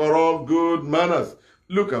communication corrupt good manners.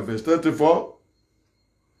 Look at verse 34.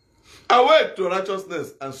 Awake to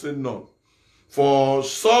righteousness and sin not. For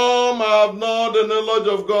some have not the knowledge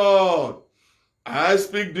of God. I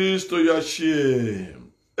speak this to your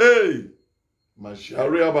shame. Hey!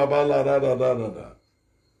 Masharia Baba la da da da da da.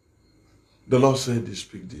 The Lord said, "He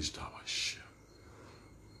speak this to our shame."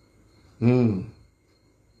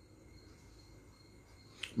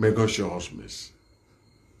 May God show us mercy.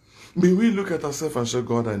 May we look at ourselves and say,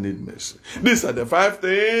 God, I need mercy. These are the 5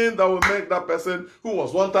 things that will make that person who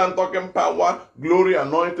was one time talking power, glory,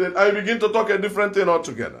 anointing, and begin to talk a different thing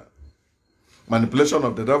altogether. Manipulation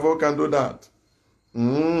of the devil can do that.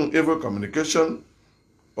 Evil communication.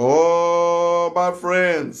 Oh, my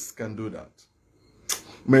friends can do that.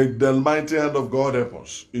 May the mighty hand of God help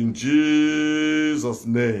us. In Jesus'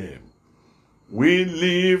 name, we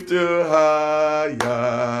lift you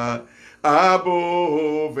higher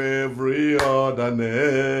above every other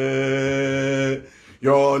name.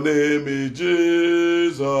 Your name is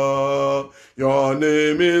Jesus. Your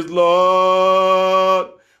name is Lord.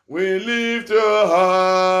 We lift you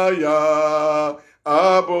higher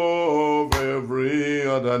above every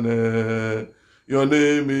other name. Your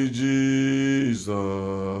name is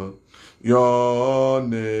Jesus. Your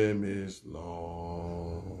name is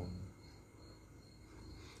Lord.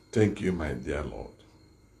 Thank you, my dear Lord.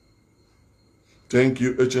 Thank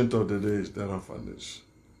you, Ancient of the Days, that are finished.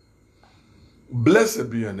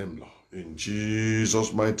 Blessed be your name, Lord. In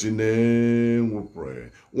Jesus' mighty name we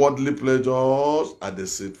pray. Worldly pleasures are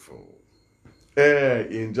deceitful. Hey,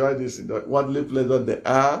 enjoy this. Worldly pleasures, they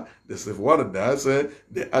are deceitful. What did I say?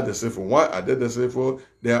 They are deceitful. Why are they deceitful?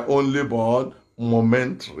 They are only born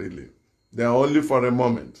momentarily. They are only for a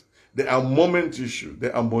moment. They are moment issue.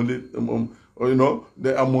 They are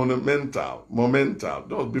they are monumental.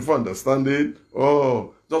 Just before understanding,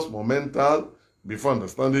 just momental. Before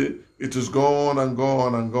understanding, it is gone and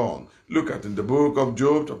gone and gone. Look at in the book of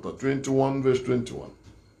Job, chapter 21, verse 21.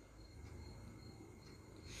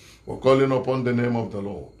 We're calling upon the name of the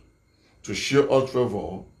Lord to show us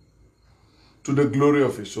favor to the glory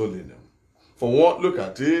of his holy name. For what? Look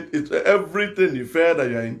at it. It's everything you feel that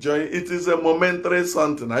you're enjoying. It is a momentary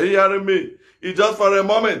something. Are you hearing me? It's just for a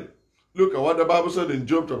moment. Look at what the Bible said in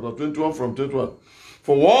Job chapter 21 from 21.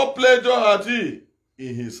 For what pleasure had he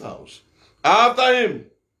in his house? After him,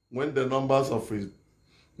 when the numbers of his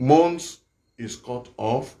months is cut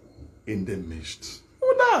off in the midst. Who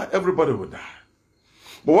will die? Everybody will die.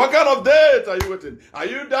 But what kind of death are you waiting? Are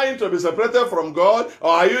you dying to be separated from God?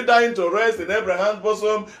 Or are you dying to rest in Abraham's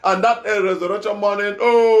bosom and that resurrection morning,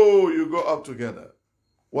 you go up together?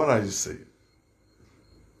 What are you saying?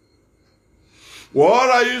 What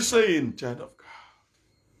are you saying, child of God?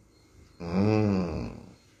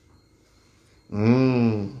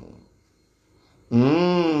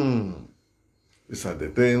 These are the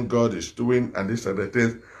things God is doing, and these are the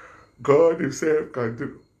things God himself can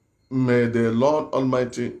do. May the Lord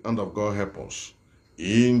Almighty and of God help us.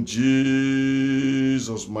 In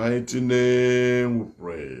Jesus' mighty name we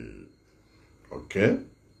pray. Okay?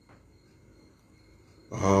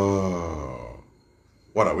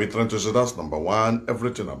 What are we trying to say? That's number one.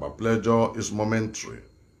 Everything about pleasure is momentary.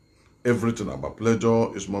 Everything about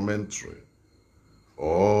pleasure is momentary.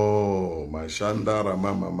 Oh, my Shandara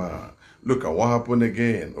Mama. Look at what happened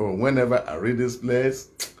again. Oh, whenever I read this place,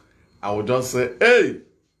 I will just say, hey.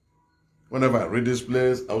 Whenever I read this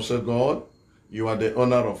place, I will say, God, you are the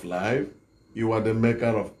owner of life. You are the maker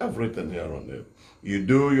of everything here on earth. You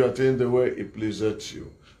do your thing the way it pleases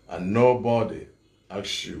you. And nobody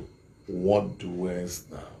asks you, what doest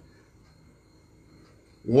thou?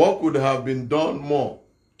 What could have been done more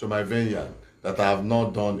to my vineyard that I have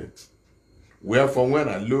not done it? Wherefore, when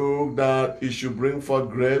I looked that it should bring forth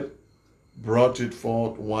grape, brought it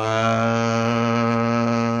forth wine,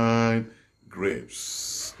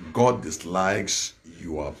 grapes. God dislikes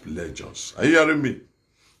your pleasures. Are you hearing me?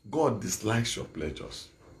 God dislikes your pleasures.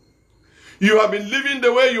 You have been living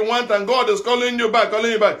the way you want, and God is calling you back,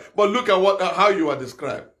 But look at how you are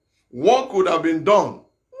described. What could have been done?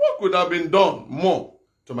 What could have been done more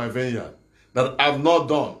to my vineyard that I have not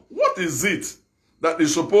done? What is it that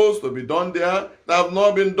is supposed to be done there that have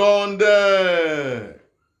not been done there?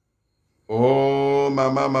 Oh,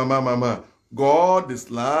 mama. God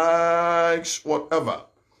dislikes whatever.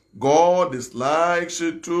 God dislikes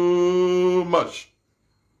it too much.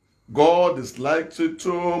 God dislikes it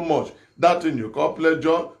too much. That thing you call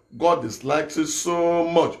pleasure, God dislikes it so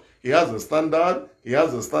much. He has a standard. He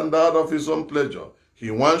has a standard of his own pleasure.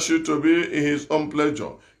 He wants you to be in his own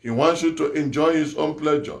pleasure. He wants you to enjoy his own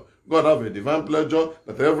pleasure. God has a divine pleasure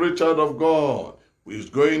that every child of God is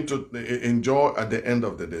going to enjoy at the end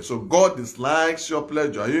of the day. So God dislikes your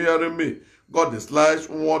pleasure. Are you hearing me? God dislikes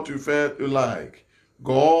what you felt you like.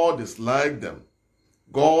 God dislikes them.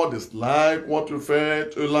 God dislikes what you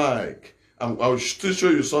felt you like. And I'll still show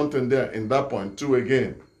you something there in that point 2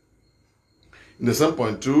 again. In the same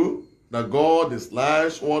point 2, that God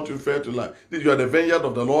dislikes what you felt you like. You are the vineyard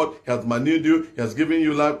of the Lord. He has manured you. He has given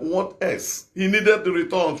you life. What else? He needed the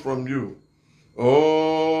returns from you.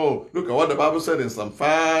 Oh, look at what the Bible said in Psalm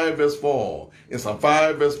 5 verse 4. In Psalm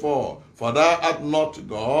 5 verse 4. For thou art not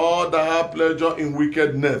God that hath pleasure in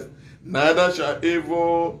wickedness, neither shall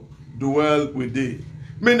evil dwell with thee.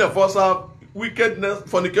 Many of us have wickedness,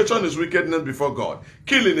 fornication is wickedness before God.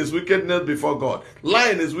 Killing is wickedness before God.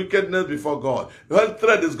 Lying is wickedness before God.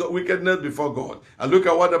 Hatred is wickedness before God. And look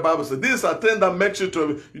at what the Bible says. These are things that makes you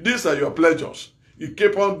to, these are your pleasures. You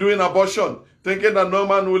keep on doing abortion, thinking that no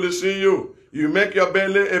man will see you. You make your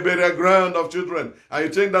belly a burial ground of children, and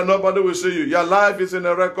you think that nobody will see you. Your life is in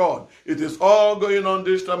a record. It is all going on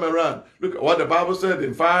this time around. Look at what the Bible said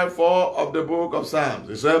in 5:4 of the book of Psalms.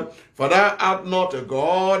 It said, "For thou art not a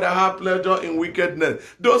God that hath pleasure in wickedness."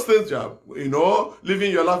 Those things you are,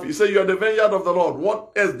 living your life. He said, "You are the vineyard of the Lord." What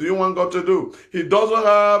else do you want God to do? He doesn't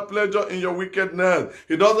have pleasure in your wickedness.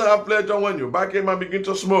 He doesn't have pleasure when you back him and begin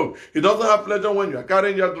to smoke. He doesn't have pleasure when you are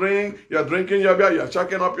carrying your drink, you are drinking your beer, you are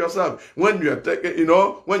chucking up yourself. When you are taking,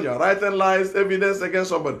 when you are writing lies, evidence against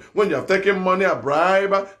somebody. When you are taking money, a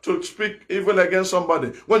bribe to speak evil against somebody.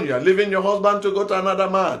 When you are leaving your husband to go to another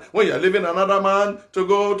man. When you are leaving another man to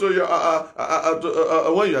go to your,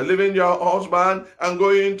 when you are leaving your husband and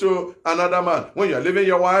going to another man. When you are leaving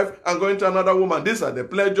your wife and going to another woman. These are the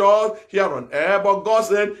pleasures here on earth. But God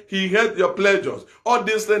said he hates your pleasures. All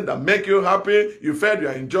these things that make you happy, you feel you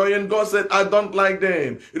are enjoying. God said, I don't like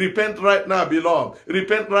them. Repent right now, beloved.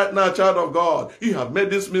 Repent right now, child of God. You have made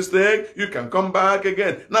this mistake. You can come back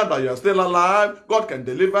again. Now that you are still alive, God can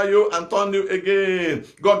deliver you and turn you again.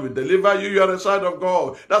 God will deliver you. You are a child of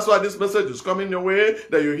God. That's why this message is coming your way,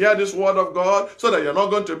 that you hear this word of God, so that you're not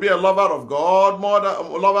going to be a lover of God, more than a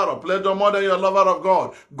lover of pleasure, more than you're a lover of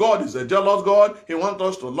God. God is a jealous God. He wants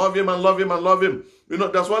us to love him and love him and love him.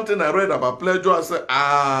 There's one thing I read about pleasure. I said,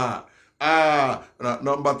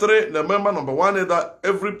 number three, remember, number one is that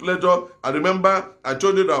every pleasure, I remember I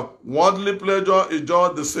told you that worldly pleasure is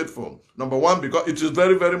just deceitful. Number one, because it is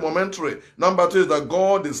very, very momentary. Number two is that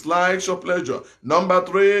God dislikes your pleasure. Number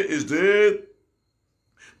three is the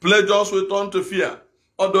pleasures will turn to fear.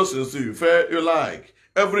 All those things you fear, you like.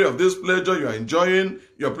 Every of these pleasure you are enjoying,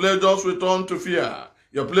 your pleasures will turn to fear.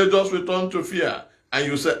 Your pleasures will turn to fear. And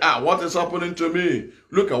you say, what is happening to me?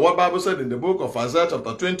 Look at what Bible said in the book of Isaiah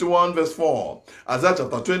chapter 21 verse 4. Isaiah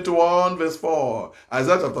chapter 21 verse 4.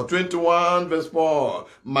 Isaiah chapter 21 verse 4.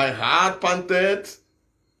 My heart panted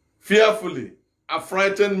fearfully,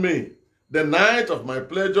 affrighted me. The night of my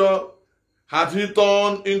pleasure had he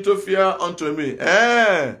turned into fear unto me.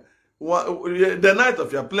 The night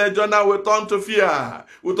of your pleasure now will turn to fear,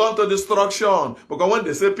 will turn to destruction. Because when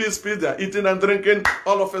they say peace, peace, they are eating and drinking,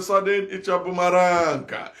 all of a sudden it's a boomerang.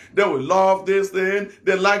 They will love this thing,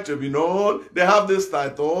 they like to be known, they have this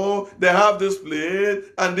title, they have this place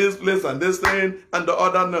and this thing and the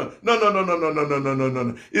other no.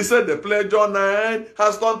 No. He said the pleasure night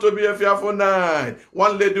has turned to be a fearful night.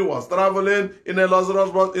 One lady was traveling in a Lazarus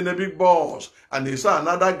bus in a big bus, and he saw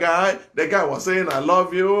another guy. The guy was saying, I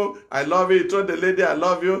love you. I love you. He told the lady, I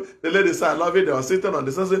love you. The lady said, I love you. They were sitting on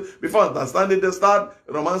the sunset. Before understanding, they start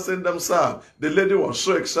romancing themselves. The lady was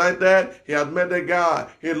so excited. He had met a guy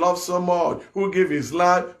he loved so much, who gave his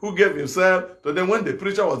life, who gave himself. So then when the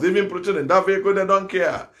preacher was even preaching in that vehicle, they don't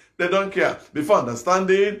care. They don't care. Before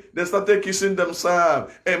understanding, they started kissing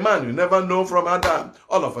themselves. A man you never know from Adam.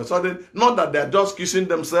 All of a sudden, not that they're just kissing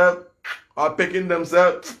themselves or picking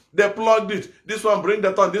themselves. They plugged it. This one bring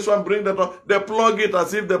that on, this one bring that on. They plug it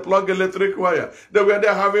as if they plug electric wire. They were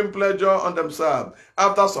there having pleasure on themselves.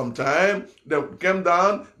 After some time, they came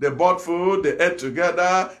down, they bought food, they ate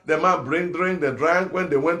together. The man bring drink, they drank when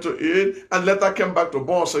they went to eat, and later came back to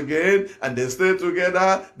boss again, and they stayed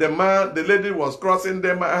together. The lady was crossing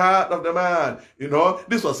the heart of the man.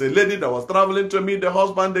 This was a lady that was traveling to meet the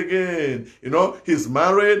husband again. He's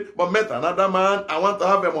married, but met another man. I want to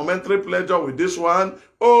have a momentary pleasure with this one.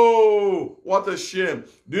 Oh, what a shame.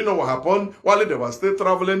 Do you know what happened? While they were still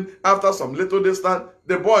traveling, after some little distance,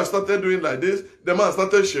 the boy started doing like this. The man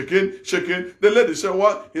started shaking. The lady said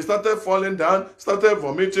what? He started falling down, started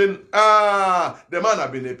vomiting. The man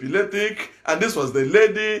had been epileptic, and this was the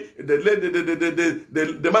lady,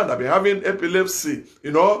 the man had been having epilepsy.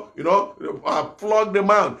 Plugged the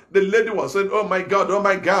man. The lady was saying, oh my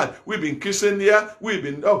God, we've been kissing here.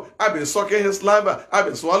 I've been sucking his saliva. I've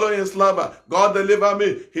been swallowing his saliva. God deliver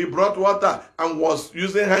me. He brought water and was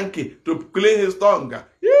using hanky to clean his tongue.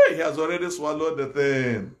 Yeah, he has already swallowed the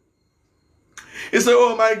thing. He said,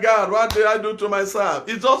 oh my God, what did I do to myself?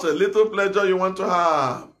 It's just a little pleasure you want to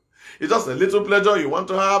have. It's just a little pleasure you want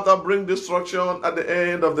to have that bring destruction at the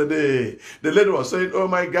end of the day. The lady was saying, oh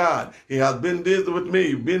my God, he has been this with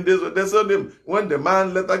me, been this with this. When the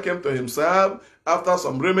man later came to himself, after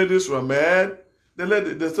some remedies were made,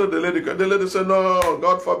 The lady said, no,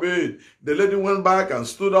 God forbid. The lady went back and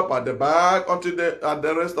stood up at the back until at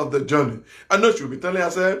the rest of the journey. I know she'll be telling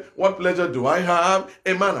herself, what pleasure do I have?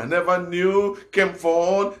 A man I never knew came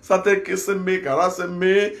forward, started kissing me, caressing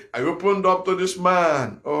me. I opened up to this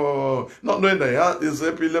man. Oh, not knowing that he is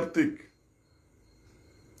epileptic.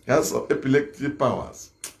 He has some epileptic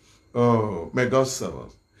powers. Oh, may God save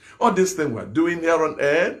us. All these things we're doing here on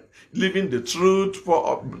earth, living the truth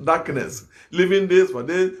for darkness, living this for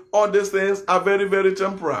this, all these things are very, very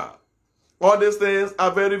temporal. All these things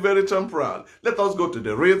are very, very temporal. Let us go to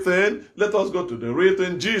the real thing. Let us go to the real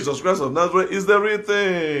thing. Jesus Christ of Nazareth is the real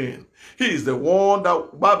thing. He is the one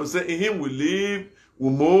that the Bible says in him we live, we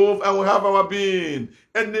move, and we have our being.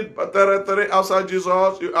 Any territory outside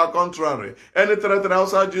Jesus, you are contrary. Any territory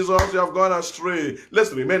outside Jesus, you have gone astray.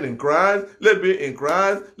 Let's remain in Christ. Let's be in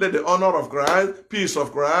Christ. Let the honor of Christ, peace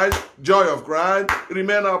of Christ, joy of Christ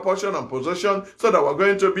remain our portion and possession, so that we're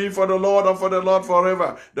going to be for the Lord and for the Lord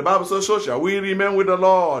forever. The Bible says, so shall we remain with the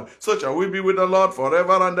Lord. So shall we be with the Lord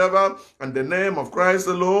forever and ever. And the name of Christ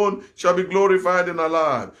alone shall be glorified in our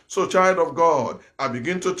lives. So, child of God, I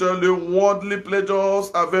begin to tell you, worldly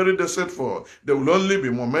pleasures are very deceitful. They will only be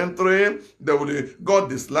momentary. God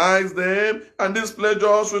dislikes them, and these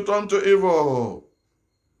pleasures will turn to evil.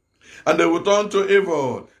 And they will turn to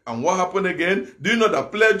evil. And what happened again? Do you know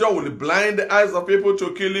that pleasure will blind the eyes of people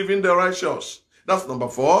to kill even the righteous? That's number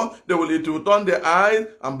 4. It will turn their eyes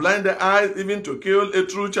and blind their eyes even to kill a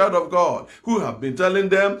true child of God, who have been telling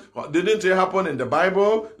them, didn't it happen in the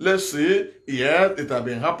Bible? Let's see. Yes, it has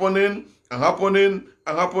been happening and happening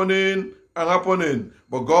and happening and happening.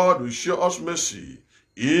 But God will show us mercy.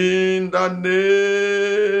 In the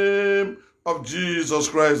name of Jesus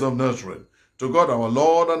Christ of Nazareth, to God our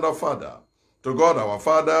Lord and our Father, to God our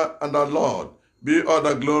Father and our Lord, be all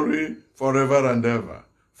the glory forever and ever.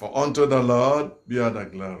 For unto the Lord be all the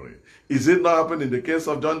glory. Is it not happen in the case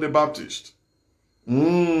of John the Baptist?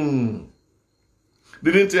 Didn't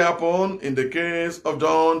it happen in the case of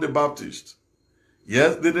John the Baptist?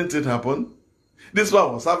 Yes, didn't it happen? This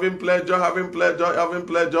one was having pleasure, having pleasure, having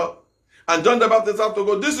pleasure. And John the Baptist had to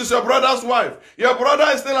go, this is your brother's wife. Your brother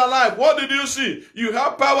is still alive. What did you see? You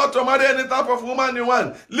have power to marry any type of woman you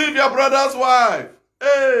want. Leave your brother's wife.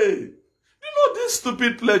 Hey, you know this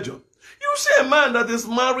stupid pleasure. You see a man that is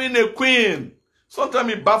marrying a queen.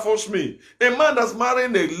 Sometimes it baffles me. A man that's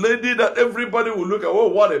marrying a lady that everybody will look at. Oh,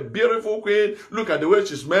 what a beautiful queen. Look at the way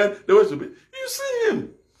she's made, the way she be. You see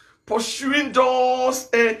him pursuing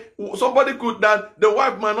just somebody that the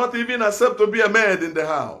wife might not even accept to be a maid in the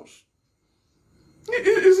house.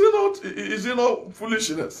 Is it not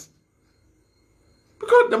foolishness?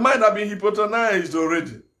 Because the mind has been hypnotized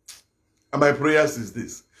already. And my prayers is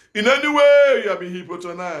this. In any way you have been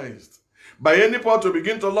hypnotized. By any part to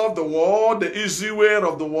begin to love the world, the easy way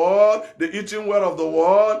of the world, the eating way of the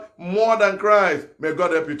world, more than Christ. May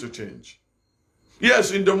God help you to change.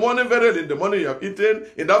 Yes, in the morning, very early in the morning you have eaten,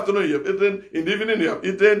 in the afternoon you have eaten, in the evening you have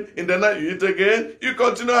eaten, in the night you eat again. You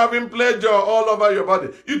continue having pleasure all over your body.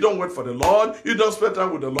 You don't wait for the Lord. You don't spend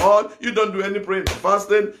time with the Lord. You don't do any praying or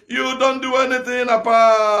fasting. You don't do anything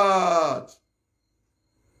apart.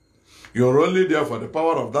 You're only there for the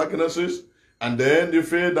power of darknesses, and then you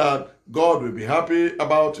feel that God will be happy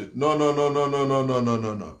about it. No.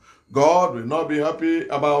 God will not be happy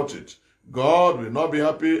about it. God will not be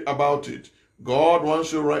happy about it. God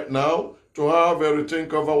wants you right now to have a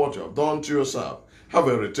rethink over what you have done to yourself. Have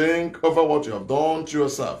a rethink over what you have done to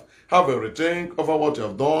yourself. Have a rethink over what you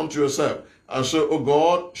have done to yourself. And say, oh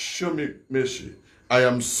God, show me mercy. I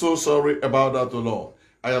am so sorry about that, oh Lord.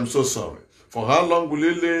 I am so sorry. For how long will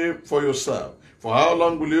you live for yourself? For how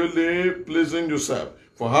long will you live pleasing yourself?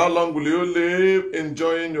 For how long will you live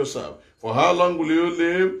enjoying yourself? For how long will you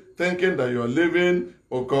live thinking that you are living,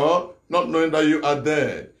 oh God, not knowing that you are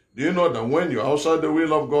dead? Do you know that when you're outside the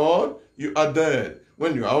will of God, you are dead?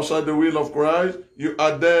 When you're outside the will of Christ, you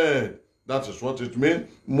are dead. That is what it means.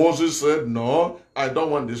 Moses said, no, I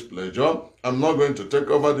don't want this pleasure. I'm not going to take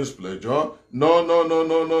over this pleasure. No.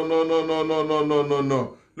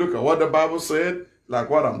 Look at what the Bible said, like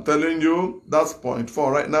what I'm telling you. That's point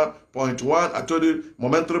 4 right now. Point 1, I told you,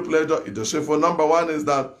 momentary pleasure is deceitful. Number 1 is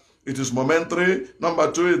that it is momentary.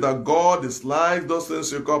 Number 2 is that God dislikes those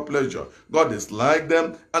things you call pleasure. God dislikes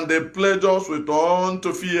them, and the pleasures will turn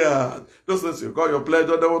to fear. Those things you call your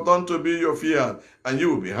pleasure, they will turn to be your fear, and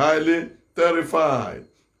you will be highly terrified.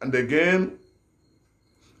 And again,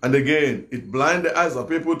 it blinds the eyes of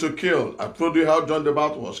people to kill. I told you how John the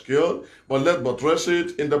Baptist was killed, but let's buttress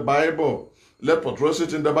it in the Bible. Let's buttress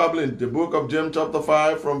it in the Bible, in the book of James chapter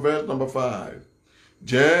 5 from verse number 5.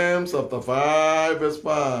 James chapter 5 verse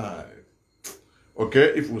 5.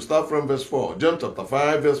 Okay, if we start from verse 4, James chapter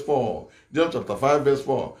 5, verse 4. James chapter 5, verse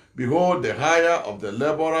 4. Behold, the hire of the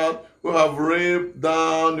laborers who have reaped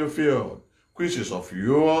down your field, which is of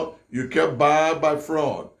you kept by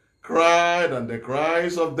fraud, cried, and the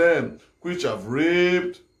cries of them which have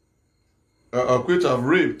reaped,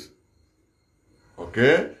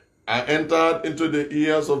 okay, are entered into the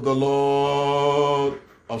ears of the Lord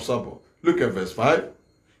of Sabbath. Look at verse 5.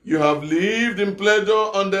 You have lived in pleasure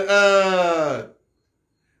on the earth,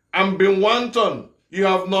 and been wanton. You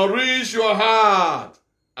have nourished your heart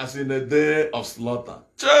as in a day of slaughter.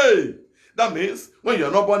 Che! That means when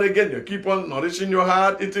you're not born again, you keep on nourishing your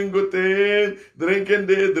heart, eating good things, drinking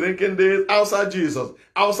this, outside Jesus,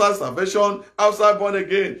 outside salvation, outside born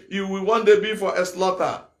again. You will one day be for a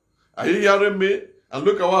slaughter. Are you hearing me? And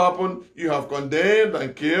look at what happened. You have condemned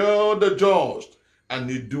and killed the just, and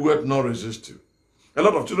he doeth not resist you. A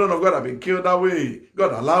lot of children of God have been killed that way.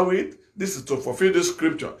 God allow it. This is to fulfill this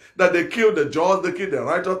scripture. That they killed the just, they killed the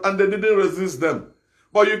righteous, and they didn't resist them.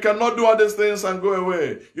 But you cannot do all these things and go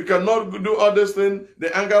away. You cannot do all these things.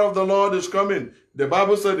 The anger of the Lord is coming. The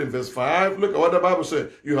Bible said in verse 5, look at what the Bible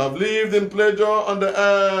said. You have lived in pleasure on the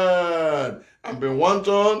earth, and been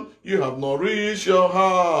wanton. You have nourished your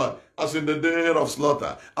heart as in the day of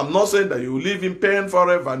slaughter. I'm not saying that you live in pain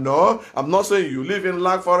forever. No. I'm not saying you live in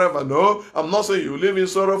lack forever. No. I'm not saying you live in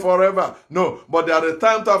sorrow forever. No. But there are a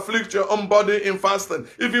time to afflict your own body in fasting.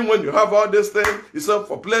 Even when you have all these things, it's up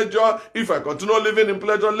for pleasure. If I continue living in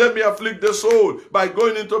pleasure, let me afflict the soul by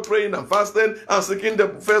going into praying and fasting and seeking the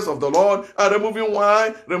face of the Lord and removing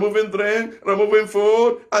wine, removing drink, removing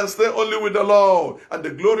food, and stay only with the Lord. And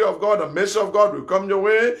the glory of God and mercy of God will come your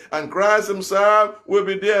way, and Christ himself will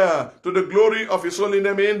be there to the glory of his holy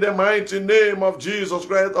name, in the mighty name of Jesus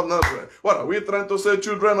Christ of Nazareth. What are we trying to say,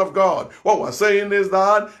 children of God? What we're saying is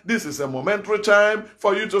that this is a momentary time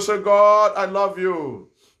for you to say, God, I love you.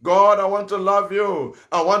 God, I want to love you.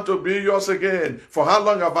 I want to be yours again. For how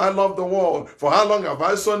long have I loved the world? For how long have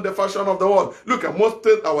I sown the fashion of the world? Look at most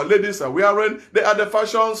things our ladies are wearing. They are the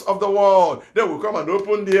fashions of the world. They will come and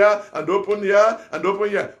open here, and open here, and open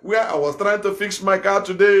here. Where I was trying to fix my car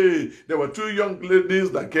today, there were two young ladies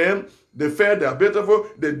that came. They fair, they are beautiful.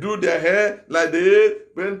 They do their hair like they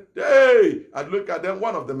when hey, I look at them.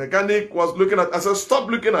 One of the mechanic was looking at. I said, stop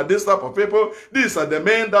looking at this type of people. These are the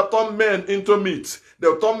men that turn men into meat.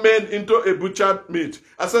 They turn men into a butchered meat.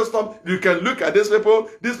 I said, stop. You can look at these people.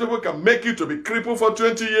 These people can make you to be crippled for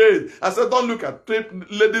 20 years. I said, don't look at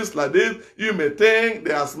ladies like this. You may think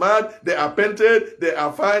they are smart. They are painted. They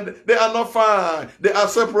are fine. They are not fine. They are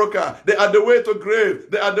sepulchre. They are the way to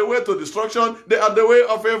grave. They are the way to destruction. They are the way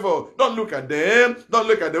of evil. Don't look at them. Don't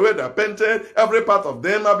look at the way they are painted. Every part of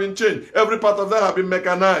them have been changed. Every part of them have been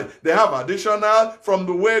mechanized. They have additional from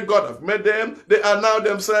the way God has made them. They are now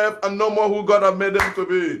themselves and no more who God has made them to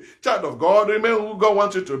be. Child of God, remain who God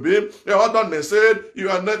wants you to be. Your husband may say, you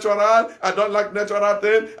are natural. I don't like natural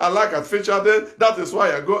things. I like artificial things. That is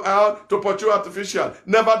why I go out to pursue artificial.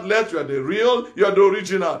 Nevertheless, you are the real. You are the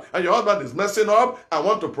original. And your husband is messing up. I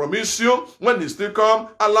want to promise you, when he still come,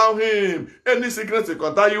 allow him. Any sickness he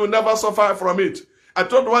contact, you will never suffer from it. I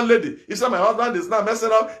told one lady, he said, my husband is not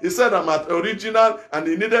messing up. He said, I'm at original, and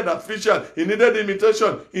he needed artificial. He needed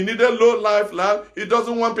imitation. He needed low life. He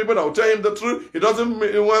doesn't want people that will tell him the truth. He doesn't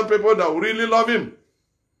want people that will really love him.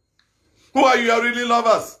 Who are your really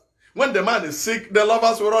lovers? When the man is sick, the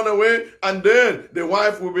lovers will run away, and then the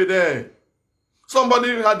wife will be there.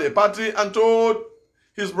 Somebody had a party and told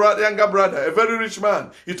his younger brother, a very rich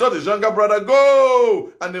man, he told his younger brother,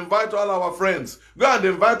 go and invite all our friends. Go and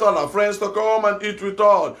invite all our friends to come and eat with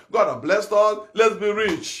us. God has blessed us. Let's be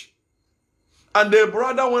rich. And the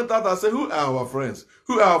brother went out and said, who are our friends?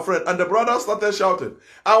 Who are our friends? And the brother started shouting,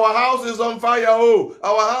 our house is on fire, oh,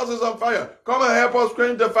 our house is on fire. Come and help us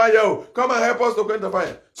quench the fire, oh. Come and help us to quench the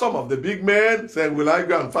fire. Some of the big men said, will I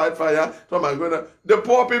go and fight fire? Some are going to. The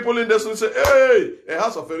poor people in the street say, hey, a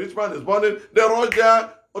house of a rich man is burning. They rush there,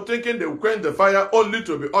 thinking they will quench the fire, only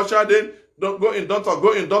to be ushered in. Don't go in, don't talk,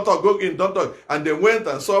 go in, don't talk, go in, don't talk. And they went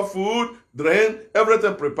and saw food, drink,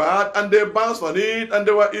 everything prepared, and they bounced on it, and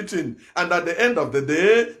they were eating. And at the end of the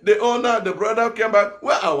day, the owner, the brother came back,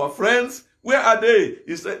 where are our friends? Where are they?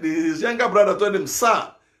 He said, his younger brother told him,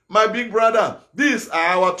 sir, My big brother, these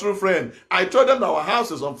are our true friends. I told them that our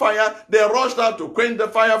house is on fire. They rushed out to quench the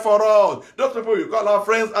fire for us. Those people you call our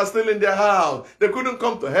friends are still in their house. They couldn't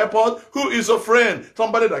come to help us. Who is a friend?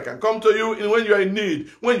 Somebody that can come to you when you're in need.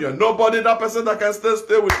 When you're nobody, that person that can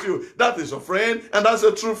stay with you. That is a friend, and that's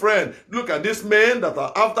a true friend. Look at these men that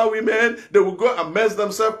are after women. They will go and mess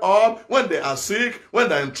themselves up when they are sick, when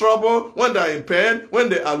they're in trouble, when they're in pain, when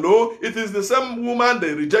they are low. It is the same woman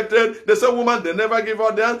they rejected, the same woman they never give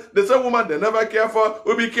up them, the same woman they never care for,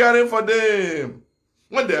 will be caring for them.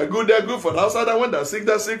 When they're good for the outsider. When they're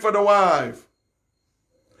sick for the wife.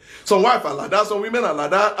 Some wives are like that, some women are like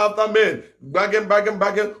that after men. Bagging.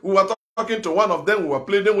 We were talking to one of them, we were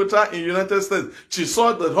pleading with her in the United States. She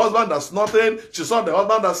saw the husband as nothing. She saw the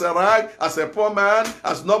husband as a rag, as a poor man,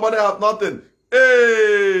 as nobody has nothing.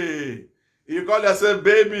 Hey! You call yourself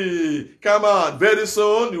baby. Come on. Very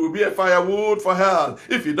soon you will be a firewood for hell.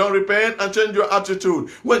 If you don't repent and change your attitude.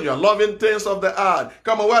 When you're loving things of the earth.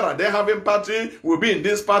 Come on, where are they having party? We'll be in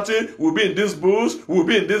this party. We'll be in this booze. We'll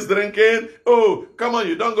be in this drinking. Oh, come on.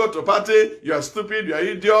 You don't go to party. You're stupid. You're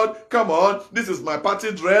idiot. Come on. This is my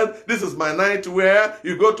party dress. This is my night wear.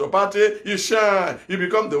 You go to party. You shine. You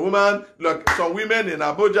become the woman. Like some women in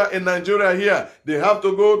Abuja, in Nigeria here. They have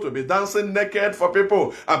to go to be dancing naked for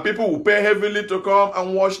people. And people will pay heavily to come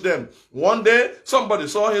and watch them. One day, somebody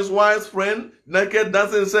saw his wife's friend naked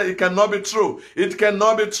dancing and said, it cannot be true. It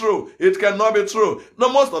cannot be true. It cannot be true. No,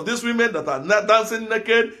 most of these women that are not dancing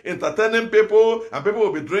naked, entertaining people, and people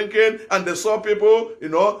will be drinking, and they saw people,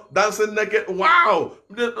 dancing naked. Wow!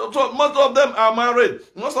 So most of them are married.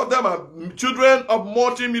 Most of them are children of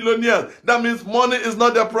multi-millionaires. That means money is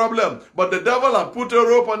not their problem. But the devil has put a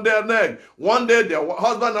rope on their neck. One day, their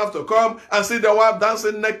husband has to come and see their wife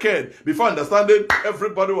dancing naked. Before understanding,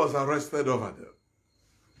 everybody was arrested over there.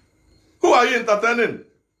 Who are you entertaining?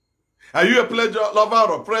 Are you a pleasure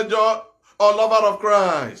lover of pleasure or lover of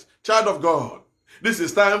Christ? Child of God, this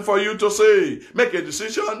is time for you to say, make a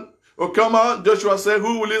decision. Oh, come on. Joshua said,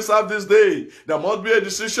 who will you serve this day? There must be a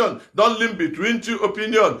decision. Don't limp between two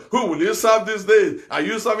opinions. Who will you serve this day? Are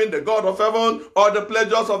you serving the God of heaven or the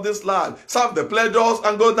pleasures of this land? Serve the pleasures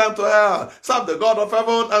and go down to hell. Serve the God of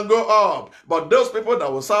heaven and go up. But those people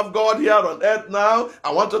that will serve God here on earth now,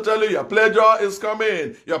 I want to tell you, your pleasure is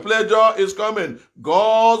coming. Your pleasure is coming.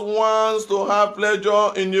 God wants to have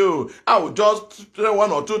pleasure in you. I will just say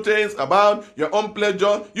one or two things about your own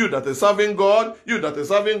pleasure. You that is serving God, you that is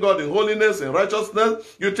serving God in holiness and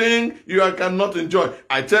righteousness, you think you cannot enjoy.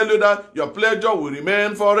 I tell you that your pleasure will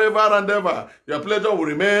remain forever and ever. Your pleasure will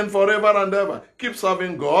remain forever and ever. Keep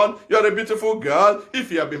serving God. You're a beautiful girl. If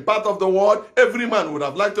you have been part of the world, every man would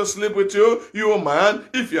have liked to sleep with you. You man,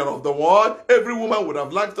 if you're of the world, every woman would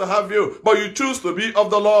have liked to have you. But you choose to be of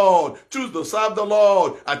the Lord. Choose to serve the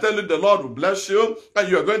Lord. I tell you, the Lord will bless you, and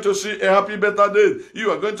you are going to see a happy, better day.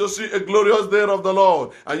 You are going to see a glorious day of the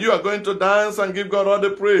Lord, and you are going to dance and give God all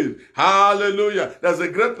the praise. Hallelujah. There's a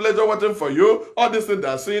great pleasure waiting for you. All these things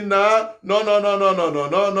they're seeing now, no.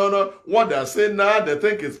 What they're seeing now, they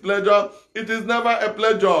think it's pleasure. It is never a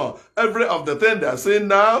pleasure. Every of the thing they're seeing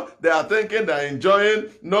now, they are thinking they're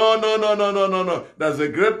enjoying. No. There's a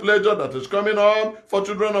great pleasure that is coming up for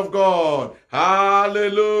children of God.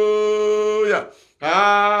 Hallelujah.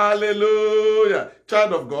 Hallelujah.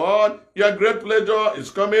 Child of God, your great pleasure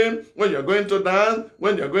is coming when you're going to dance,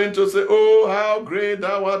 when you're going to say, oh, how great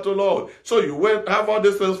thou art, O Lord. So you will have all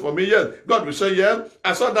these things for me, yes. God will say, yes,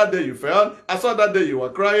 I saw that day you fell. I saw that day you were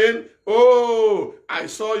crying. Oh, I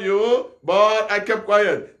saw you, but I kept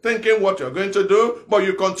quiet, thinking what you're going to do, but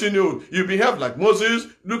you continued. You behaved like Moses.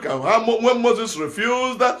 Look at how when Moses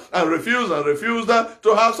refused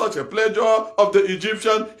to have such a pleasure of the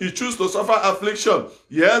Egyptian, he chose to suffer affliction.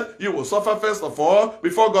 Yes, you will suffer first of all,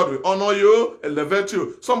 before God will honor you, elevate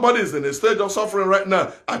you. Somebody is in a stage of suffering right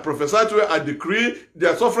now. I prophesy to you, I decree,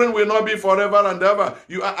 their suffering will not be forever and ever.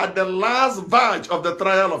 You are at the last verge of the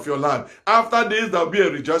trial of your life. After this, there will be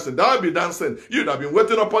a rejoicing. There will be dancing. You have been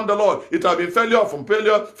waiting upon the Lord. It has been failure upon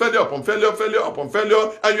failure, failure upon failure, failure upon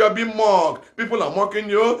failure, and you are being mocked. People are mocking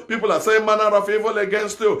you. People are saying manner of evil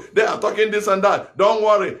against you. They are talking this and that. Don't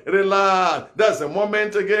worry. Relax. There's a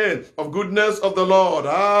moment again of goodness of the Lord.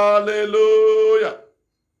 Hallelujah.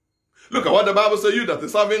 Look at what the Bible says. You that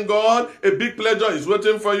is serving God, a big pleasure is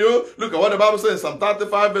waiting for you. Look at what the Bible says in Psalm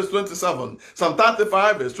 35 verse 27. Psalm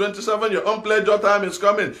 35 verse 27, your own pleasure time is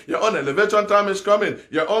coming. Your own elevation time is coming.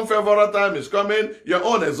 Your own favorite time is coming. Your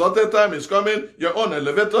own exalted time is coming. Your own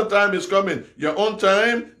elevated time is coming. Your own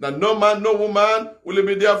time that no man, no woman will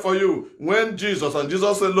be there for you. When Jesus and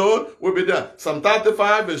Jesus alone will be there. Psalm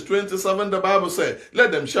 35 verse 27, the Bible says,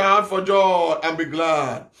 let them shout for joy and be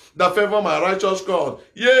glad that favor my righteous cause.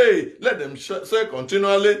 Yea, let them say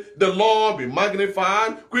continually, the Lord be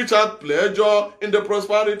magnified, which hath pleasure in the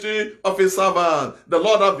prosperity of his servant. The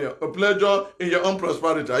Lord have a pleasure in your own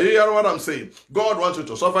prosperity. Are you hearing what I'm saying? God wants you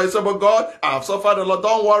to suffer. He said, but God, I have suffered a lot.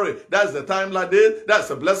 Don't worry. That's the time like this. That's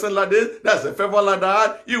a blessing like this. That's a favor like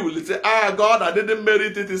that. You will say, God, I didn't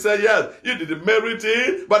merit it. He said, yes, you didn't merit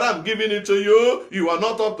it, but I'm giving it to you. You are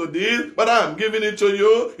not up to this, but I am giving it to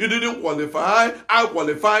you. You didn't qualify. I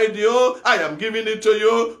qualified you. I am giving it to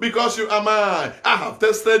you because you are mine. I have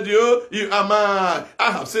tested you. You are mine.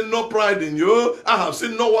 I have seen no pride in you. I have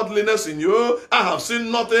seen no worldliness in you. I have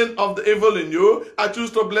seen nothing of the evil in you. I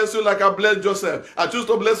choose to bless you like I blessed Joseph. I choose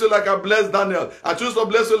to bless you like I blessed Daniel. I choose to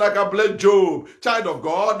bless you like I blessed Job. Child of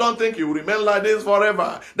God, don't think you will remain like this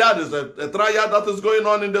forever. That is a trial that is going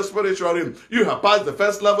on in the spiritual realm. You have passed the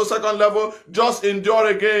first level, second level. Just endure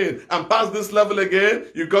again and pass this level again.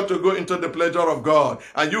 You got to go into the pleasure of God.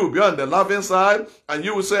 And you will be on the laughing side. And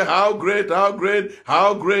you will say, how great, how great,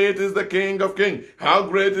 how great is the King of Kings. How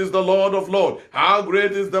great is the Lord of Lords. How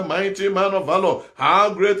great is the mighty man of valor.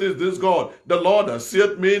 How great is this God. The Lord has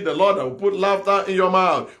saved me. The Lord will put laughter in your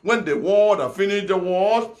mouth. When the world has finished the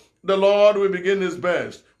wars, the Lord will begin his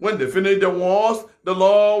best. When they finish the wars, the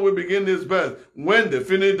Lord will begin his best. When they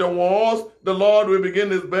finish the wars, the Lord will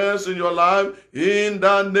begin his best in your life. In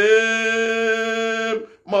the name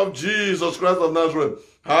of Jesus Christ of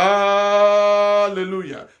Nazareth.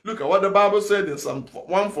 Hallelujah. Look at what the Bible said in Psalm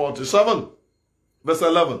 147, verse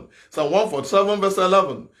 11. Psalm 147, verse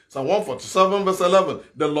 11. Psalm 147, verse 11.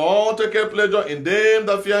 The Lord taketh pleasure in them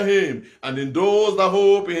that fear him, and in those that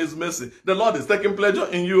hope in his mercy. The Lord is taking pleasure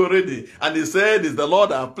in you already. And he said, is the Lord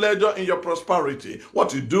that have pleasure in your prosperity.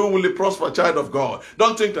 What you do will it prosper, child of God.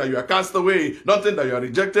 Don't think that you are cast away. Don't think that you are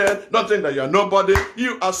rejected. Don't think that you are nobody.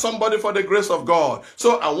 You are somebody for the grace of God.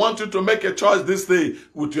 So I want you to make a choice this day.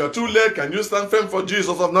 With your two legs, can you stand firm for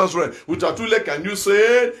Jesus of Nazareth? With your two legs, can you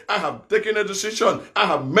say, I have taken a decision. I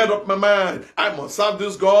have made up my mind. I must serve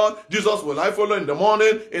this God. Jesus will I follow in the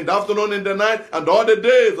morning, in the afternoon, in the night, and all the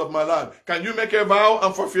days of my life. Can you make a vow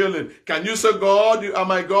and fulfill it? Can you say, God, you are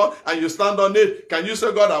my God, and you stand on it? Can you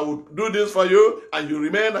say, God, I will do this for you, and you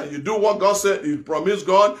remain, and you do what God said, you promise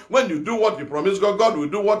God? When you do what you promise God, God will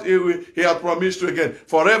do what he has promised you again.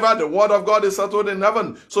 Forever, the word of God is settled in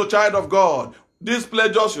heaven. So, child of God, these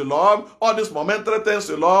pleasures you love, all these momentary things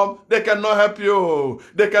you love, they cannot help you.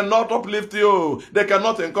 They cannot uplift you. They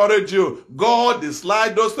cannot encourage you. God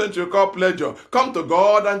dislikes those things you call pleasure. Come to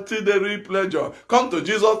God and see the real pleasure. Come to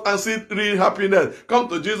Jesus and see real happiness. Come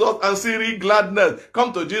to Jesus and see real gladness.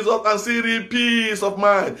 Come to Jesus and see real peace of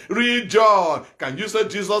mind, real joy. Can you say,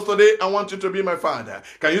 Jesus, today I want you to be my Father?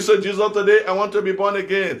 Can you say, Jesus, today I want to be born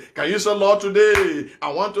again? Can you say, Lord, today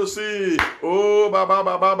I want to see, oh, ba ba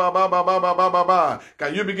ba ba ba ba ba ba ba ba ba.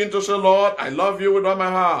 Can you begin to say, Lord, I love you with all my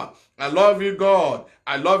heart. I love you, God.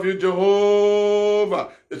 I love you, Jehovah.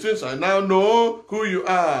 Since I now know who you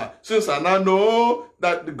are, since I now know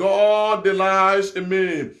that God delights in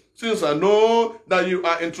me, since I know that you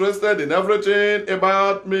are interested in everything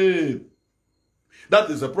about me. That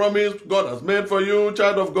is a promise God has made for you,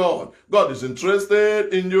 child of God. God is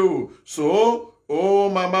interested in you. So, oh,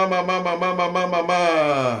 mama.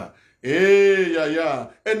 Hey, yeah.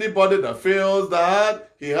 Anybody that feels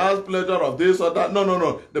that he has pleasure of this or that,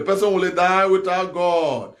 no. The person will die without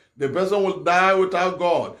God. The person will die without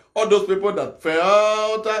God. All those people that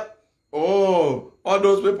felt that, all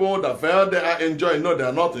those people that felt they are enjoying, no, they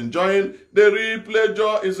are not enjoying. The real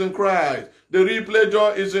pleasure is in Christ. The real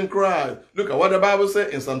pleasure is in Christ. Look at what the Bible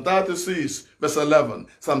says in Psalm 36, verse 11.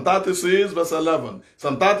 Psalm 36, verse 11.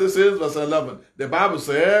 Psalm 36, verse 11. The Bible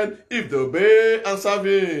said, if they obey and serve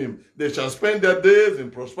him, they shall spend their days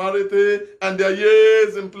in prosperity and their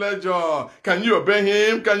years in pleasure. Can you obey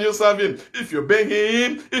him? Can you serve him? If you obey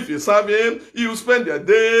him, if you serve him, you spend your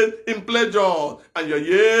days in pleasure and your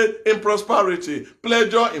years in prosperity.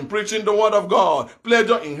 Pleasure in preaching the word of God.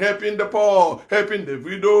 Pleasure in helping the poor, helping the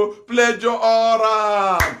widow. Pleasure all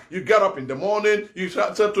around. You get up in the morning, you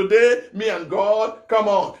say, today, me and God, come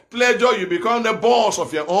on. Pleasure, you become the boss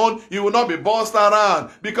of your own. You will not be bossed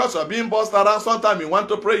around. Because you're being bossed around, sometimes you want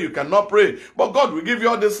to pray, you cannot pray. But God will give you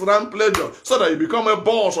all this round pleasure so that you become a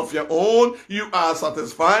boss of your own. You are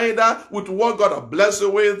satisfied with what God has blessed you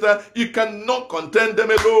with. You cannot content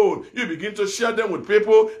them alone. You begin to share them with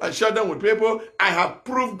people and share them with people. I have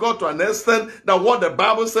proved God to an extent that what the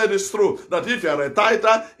Bible said is true. That if you are a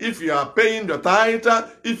tither, if you are paying your tithe,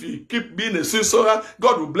 if you keep being a sower,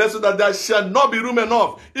 God will bless you that there shall not be room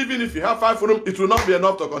enough. Even if you have 5 rooms, it will not be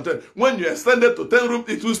enough to contain. When you extend it to 10 rooms,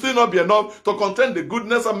 it will still not be enough to contain the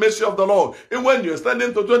goodness and mercy of the Lord. And when you extend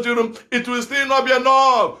it to 20 rooms, it will still not be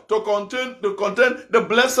enough to contain the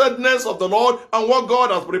blessedness of the Lord and what God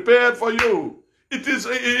has prepared for you. It is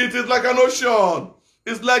like an ocean.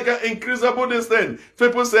 It's like an increasable distance.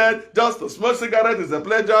 People said just to smoke cigarette is a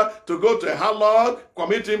pleasure, to go to a harlot,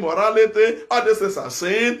 commit immorality, all this is a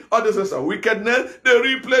sin, all this is a wickedness. The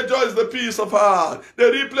real pleasure is the peace of heart.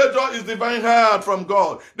 The real pleasure is divine heart from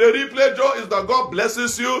God. The real pleasure is that God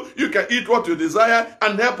blesses you. You can eat what you desire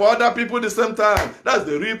and help other people at the same time. That's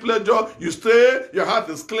the real pleasure. You stay, your heart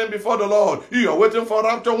is clean before the Lord. You are waiting for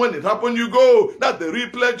rapture. When it happens, you go. That's the real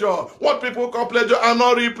pleasure. What people call pleasure are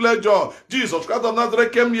not real pleasure. Jesus Christ of Nazareth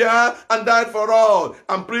came here and died for all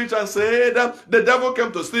and preached and said, the devil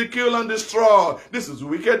came to steal, kill, and destroy. This is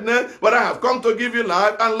wickedness, but I have come to give you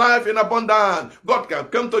life and life in abundance. God can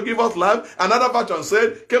come to give us life. Another version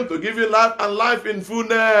said, came to give you life and life in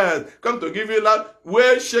fullness. Come to give you life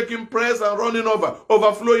where shaking, praise, and running over.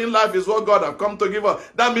 Overflowing life is what God has come to give us.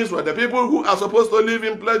 That means we're the people who are supposed to live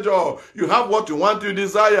in pleasure. You have what you want, you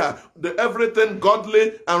desire. Everything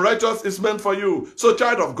godly and righteous is meant for you. So,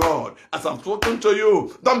 child of God, as I'm talking to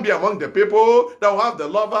you, don't be among the people that will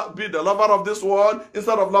have be the lover of this world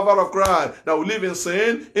instead of lover of Christ, that will live in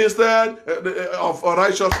sin instead of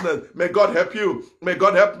righteousness. May God help you. May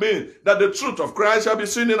God help me, that the truth of Christ shall be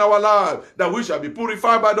seen in our life, that we shall be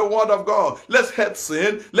purified by the word of God. Let's hate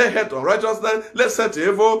sin, let's hate unrighteousness, let's hate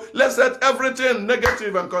evil, let's hate everything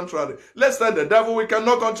negative and contrary. Let's tell the devil we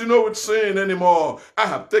cannot continue with sin anymore. I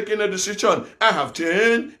have taken a decision. I have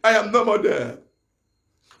changed. I am no more there.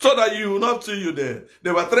 So that you will not see you there.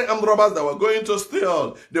 There were 3 armed robbers that were going to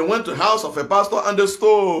steal. They went to the house of a pastor and they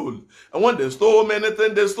stole. And when they stole many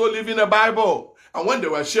things, they stole even a Bible. And when they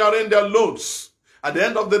were sharing their loads, at the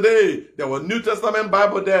end of the day, there was New Testament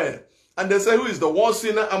Bible there. And they said, who is the worst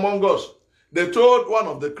sinner among us? They told one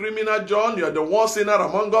of the criminal, John, you are the worst sinner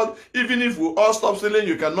among us. Even if we all stop stealing,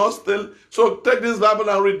 you cannot steal. So take this Bible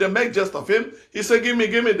and read. They make jest of him. He said, give me,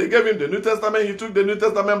 give me. They gave him the New Testament. He took the New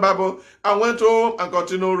Testament Bible and went home and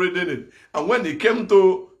continued reading it. And when he came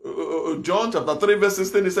to John chapter 3 verse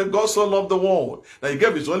 16, he said, God so loved the world that he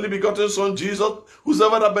gave his only begotten son, Jesus,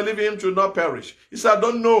 whosoever that believe in him should not perish. He said, I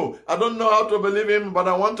don't know how to believe him, but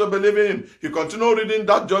I want to believe in him. He continued reading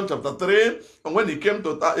that John chapter 3, and when he came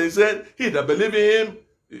to that, he said, he that believe in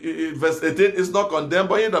him, verse 18 is not condemned,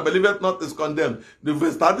 but he that believeth not is condemned. The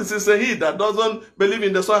verse 36 says, he that doesn't believe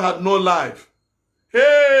in the son had no life.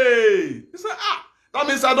 Hey! He said, that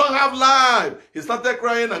means I don't have life. He started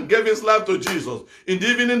crying and gave his life to Jesus. In the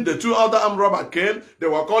evening, the 2 other armed robbers came. They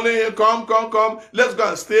were calling him, come, come, come. Let's go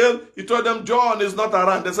and steal. He told them, John is not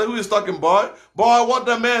around. They said, who is talking, boy? Boy, what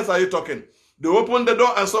the mess are you talking? They opened the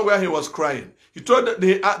door and saw where he was crying. He told them,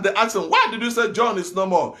 they asked him, why did you say John is no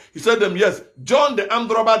more? He said to them, yes, John the armed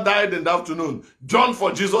robber died in the afternoon. John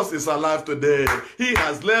for Jesus is alive today. He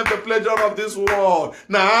has left the pleasure of this world.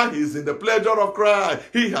 Now he's in the pleasure of Christ.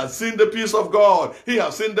 He has seen the peace of God. He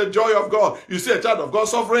has seen the joy of God. You see a child of God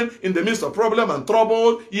suffering in the midst of problem and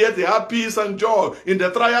trouble, yet he had peace and joy. In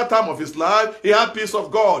the trial time of his life, he had peace of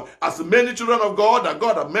God. As many children of God that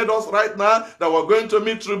God has made us right now, that we're going to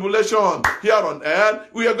meet tribulation here on earth,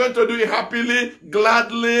 we are going to do it happily,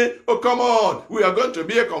 gladly. Oh, come on. We are going to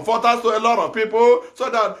be a comforter to a lot of people, so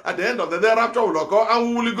that at the end of the day, rapture will occur and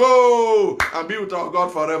we will go and be with our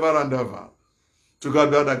God forever and ever. To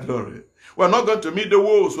God be all the glory. We're not going to meet the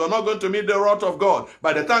wolves. We're not going to meet the wrath of God.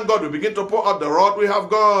 By the time God will begin to pour out the wrath, we have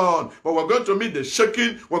gone. But we're going to meet the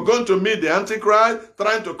shaking. We're going to meet the Antichrist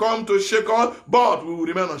trying to come to shake us, but we will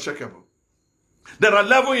remain unshakable. There are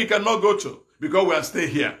levels you cannot go to because we are still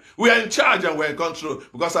here. We are in charge and we're in control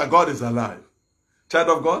because our God is alive. Child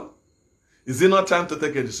of God, is it not time to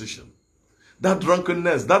take a decision? That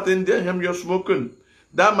drunkenness, that Indian hemp you're smoking,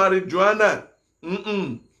 that marijuana,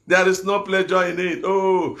 the There is no pleasure in it.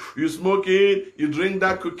 Oh, you smoke it, you drink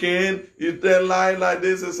that cocaine, you tell lie like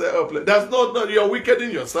this and say, oh, that's not, you're wicked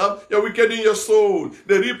in yourself, you're wicked in your soul.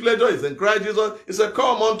 The real pleasure is in Christ Jesus. He said,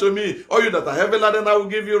 come unto me, all you that are heavy laden, I will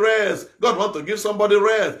give you rest. God wants to give somebody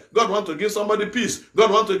rest. God wants to give somebody peace.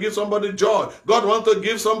 God wants to give somebody joy. God wants to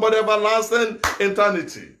give somebody everlasting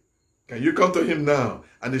eternity. Can you come to him now,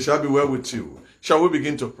 and it shall be well with you? Shall we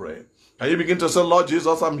begin to pray? Can you begin to say, Lord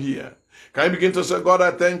Jesus, I'm here. Can you begin to say, God,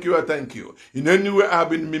 I thank you, I thank you. In any way I've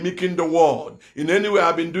been mimicking the world. In any way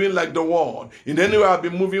I've been doing like the world. In any way I've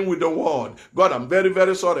been moving with the world. God, I'm very,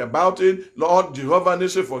 very sorry about it. Lord, Jehovah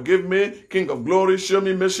Nissi, forgive me. King of glory, show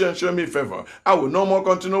me mercy and show me favor. I will no more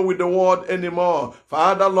continue with the world anymore.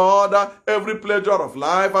 Father, Lord, every pleasure of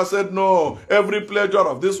life, I said no. Every pleasure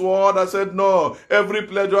of this world, I said no. Every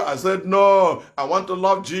pleasure, I said no. I want to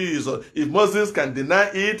love Jesus. If Moses can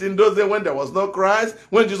deny it in those days when there was no Christ,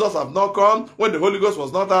 when Jesus have not come, when the Holy Ghost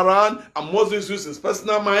was not around, and Moses used his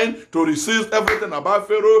personal mind to resist everything about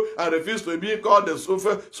Pharaoh and refused to be called the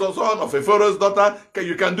son of a Pharaoh's daughter,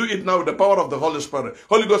 you can do it now with the power of the Holy Spirit.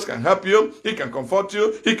 Holy Ghost can help you. He can comfort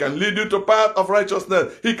you. He can lead you to path of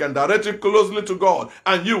righteousness. He can direct you closely to God,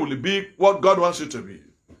 and you will be what God wants you to be.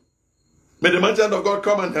 May the mighty hand of God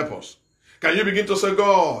come and help us. Can you begin to say,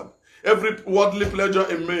 God, every worldly pleasure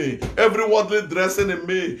in me, every worldly dressing in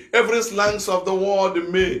me, every slangs of the world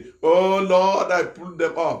in me, oh Lord, I pull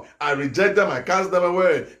them up. I reject them. I cast them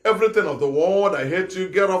away. Everything of the world, I hate you.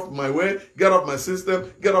 Get off my way. Get off my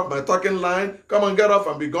system. Get off my talking line. Come on, get off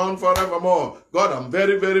and be gone forevermore. God, I'm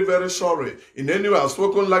very, very, very sorry. In any way I've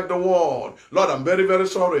spoken like the world. Lord, I'm very, very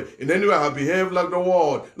sorry. In any way I have behaved like the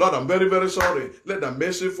world. Lord, I'm very, very sorry. Let the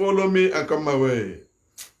mercy follow me and come my way.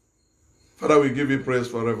 Father, we give you praise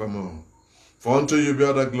forevermore. For unto you be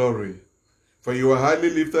all the glory. For you are highly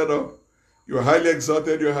lifted up. You are highly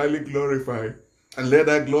exalted. You are highly glorified. And let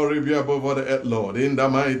that glory be above all the earth, Lord. In the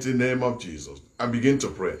mighty name of Jesus. I begin to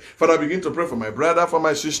pray. Father, I begin to pray for my brother, for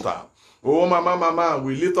my sister. Oh, mama,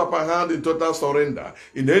 we lift up our hand in total surrender.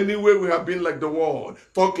 In any way we have been like the world,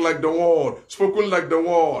 talk like the world, spoken like the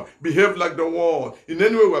world, behave like the world. In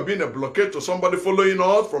any way we have been a blockade to somebody following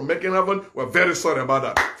us from making heaven, we're very sorry about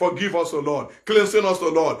that. Forgive us, O Lord. Cleansing us, O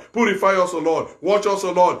Lord. Purify us, O Lord. Watch us,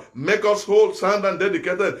 O Lord. Make us whole, sound, and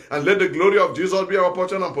dedicated. And let the glory of Jesus be our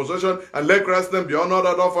portion and possession. And let Christ then be honored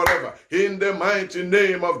and adored forever. In the mighty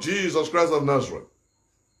name of Jesus Christ of Nazareth.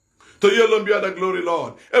 To you alone be all the glory,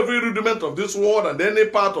 Lord. Every rudiment of this world and any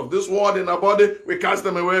part of this world in our body, we cast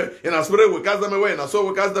them away. In our spirit, we cast them away. In our soul,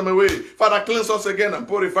 we cast them away. Father, cleanse us again and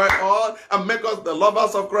purify all and make us the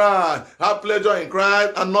lovers of Christ. Have pleasure in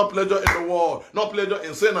Christ and not pleasure in the world. Not pleasure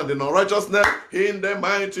in sin and in unrighteousness. In the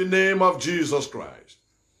mighty name of Jesus Christ.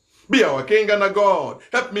 Be our King and our God.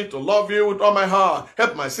 Help me to love you with all my heart.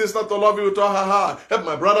 Help my sister to love you with all her heart. Help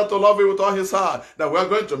my brother to love you with all his heart. That we are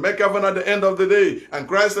going to make heaven at the end of the day. And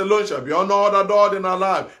Christ alone shall be honored and adored in our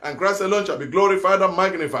life. And Christ alone shall be glorified and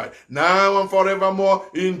magnified. Now and forevermore.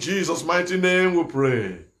 In Jesus' mighty name we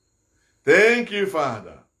pray. Thank you,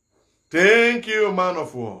 Father. Thank you, man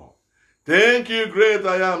of war. Thank you, great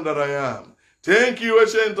I am that I am. Thank you,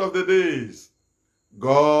 ancient of the days.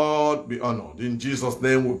 God be honored. In Jesus'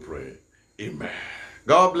 name we pray. Amen.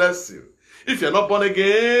 God bless you. If you're not born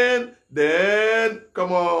again, then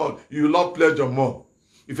come on, you love pleasure more.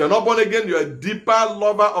 If you're not born again, you're a deeper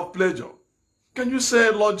lover of pleasure. Can you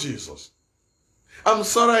say, Lord Jesus, I'm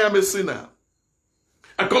sorry I am a sinner.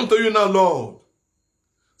 I come to you now, Lord.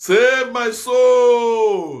 Save my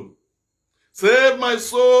soul. Save my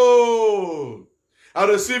soul. I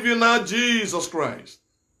receive you now, Jesus Christ,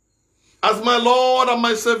 as my Lord and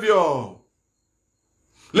my Savior.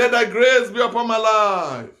 Let thy grace be upon my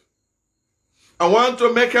life. I want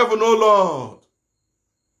to make heaven, O Lord.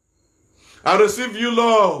 I receive you,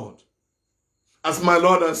 Lord, as my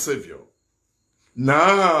Lord and Savior,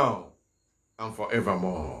 now and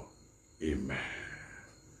forevermore. Amen.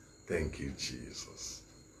 Thank you, Jesus.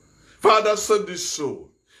 Father, save this soul.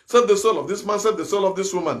 Save the soul of this man, save the soul of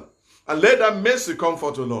this woman. And let that mercy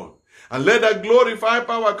comfort, O Lord. And let that glorified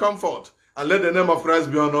power comfort. And let the name of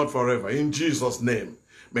Christ be honored forever. In Jesus' name.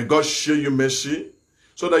 May God show you mercy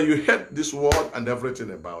so that you hate this world and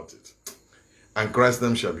everything about it. And Christ's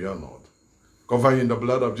name shall be honored. Cover you in the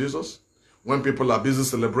blood of Jesus. When people are busy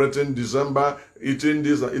celebrating December, eating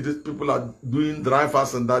this, people are doing dry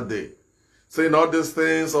fast on that day. Saying all these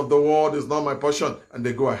things of the world is not my portion. And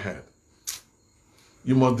they go ahead.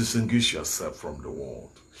 You must distinguish yourself from the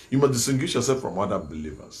world. You must distinguish yourself from other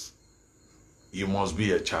believers. You must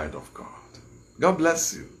be a child of God. God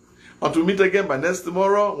bless you. Until we meet again by next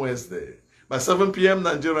tomorrow, Wednesday, by 7 p.m.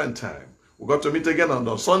 Nigerian time, We're going to meet again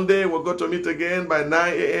on Sunday. We're going to meet again by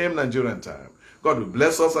 9 a.m. Nigerian time. God will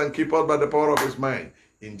bless us and keep us by the power of his mind.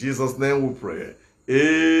 In Jesus' name we pray.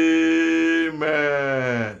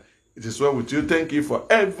 Amen. It is well with you. Thank you for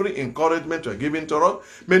every encouragement you are giving to us.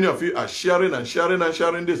 Many of you are sharing and sharing and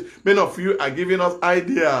sharing this. Many of you are giving us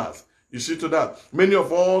ideas. You see to that. Many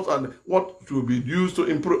of us and what will be used to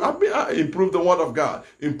improve the word of God.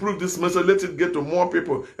 Improve this message. Let it get to more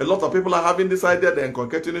people. A lot of people are having this idea. They're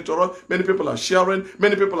inculcating it to us. Many people are sharing.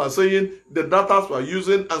 Many people are saying the data we are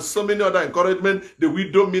using and so many other encouragement. The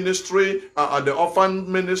widow ministry, the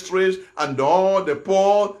orphan ministries, and all the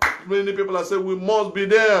poor. Many people are saying we must be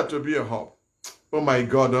there to be a help. Oh my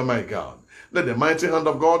God, oh my God. Let the mighty hand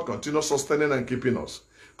of God continue sustaining and keeping us.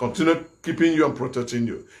 Continue keeping you and protecting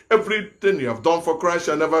you. Everything you have done for Christ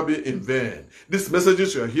shall never be in vain. These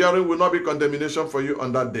messages you are hearing will not be condemnation for you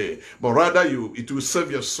on that day, but rather it will save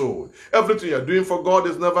your soul. Everything you are doing for God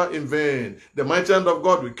is never in vain. The mighty hand of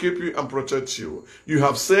God will keep you and protect you. You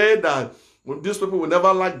have said that these people will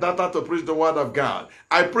never lack data to preach the word of God.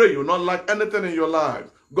 I pray you will not lack anything in your life.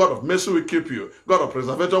 God of mercy will keep you. God of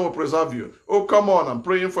preservation will preserve you. Oh, come on, I'm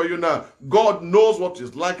praying for you now. God knows what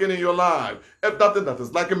is lacking in your life. If nothing that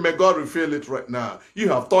is lacking, may God refill it right now. You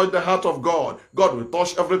have touched the heart of God. God will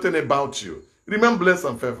touch everything about you. Remain blessed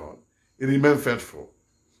and favored. Remain faithful.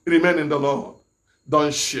 Remain in the Lord.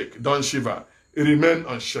 Don't shake. Don't shiver. Remain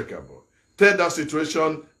unshakable. Tell that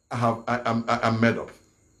situation, I'm made up.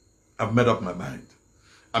 I've made up my mind.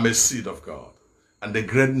 I'm a seed of God. And the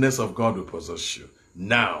greatness of God will possess you.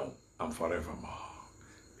 Now and forevermore.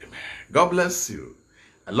 Amen. God bless you.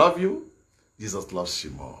 I love you. Jesus loves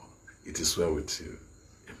you more. It is well with you.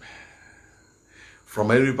 Amen.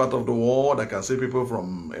 From every part of the world, I can see people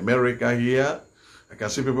from America here. I can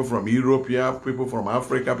see people from Europe here, people from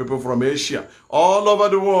Africa, people from Asia, all over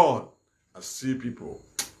the world. I see people.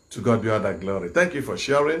 To God be all that glory. Thank you for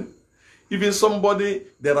sharing. Even somebody,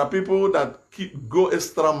 there are people that go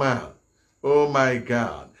extra mile. Oh my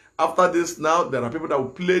God. After this now, there are people that will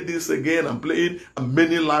play this again and play it, and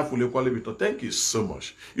many lives will equally be taught. Thank you so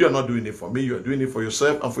much. You are not doing it for me. You are doing it for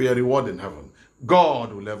yourself and for your reward in heaven.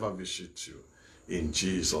 God will ever visit you. In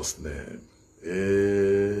Jesus' name.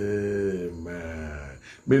 Amen.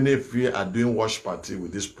 Many of you are doing watch party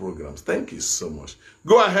with these programs. Thank you so much.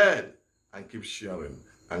 Go ahead and keep sharing.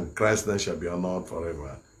 And Christ's name shall be honored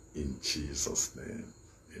forever. In Jesus' name.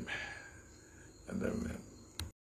 Amen. And amen.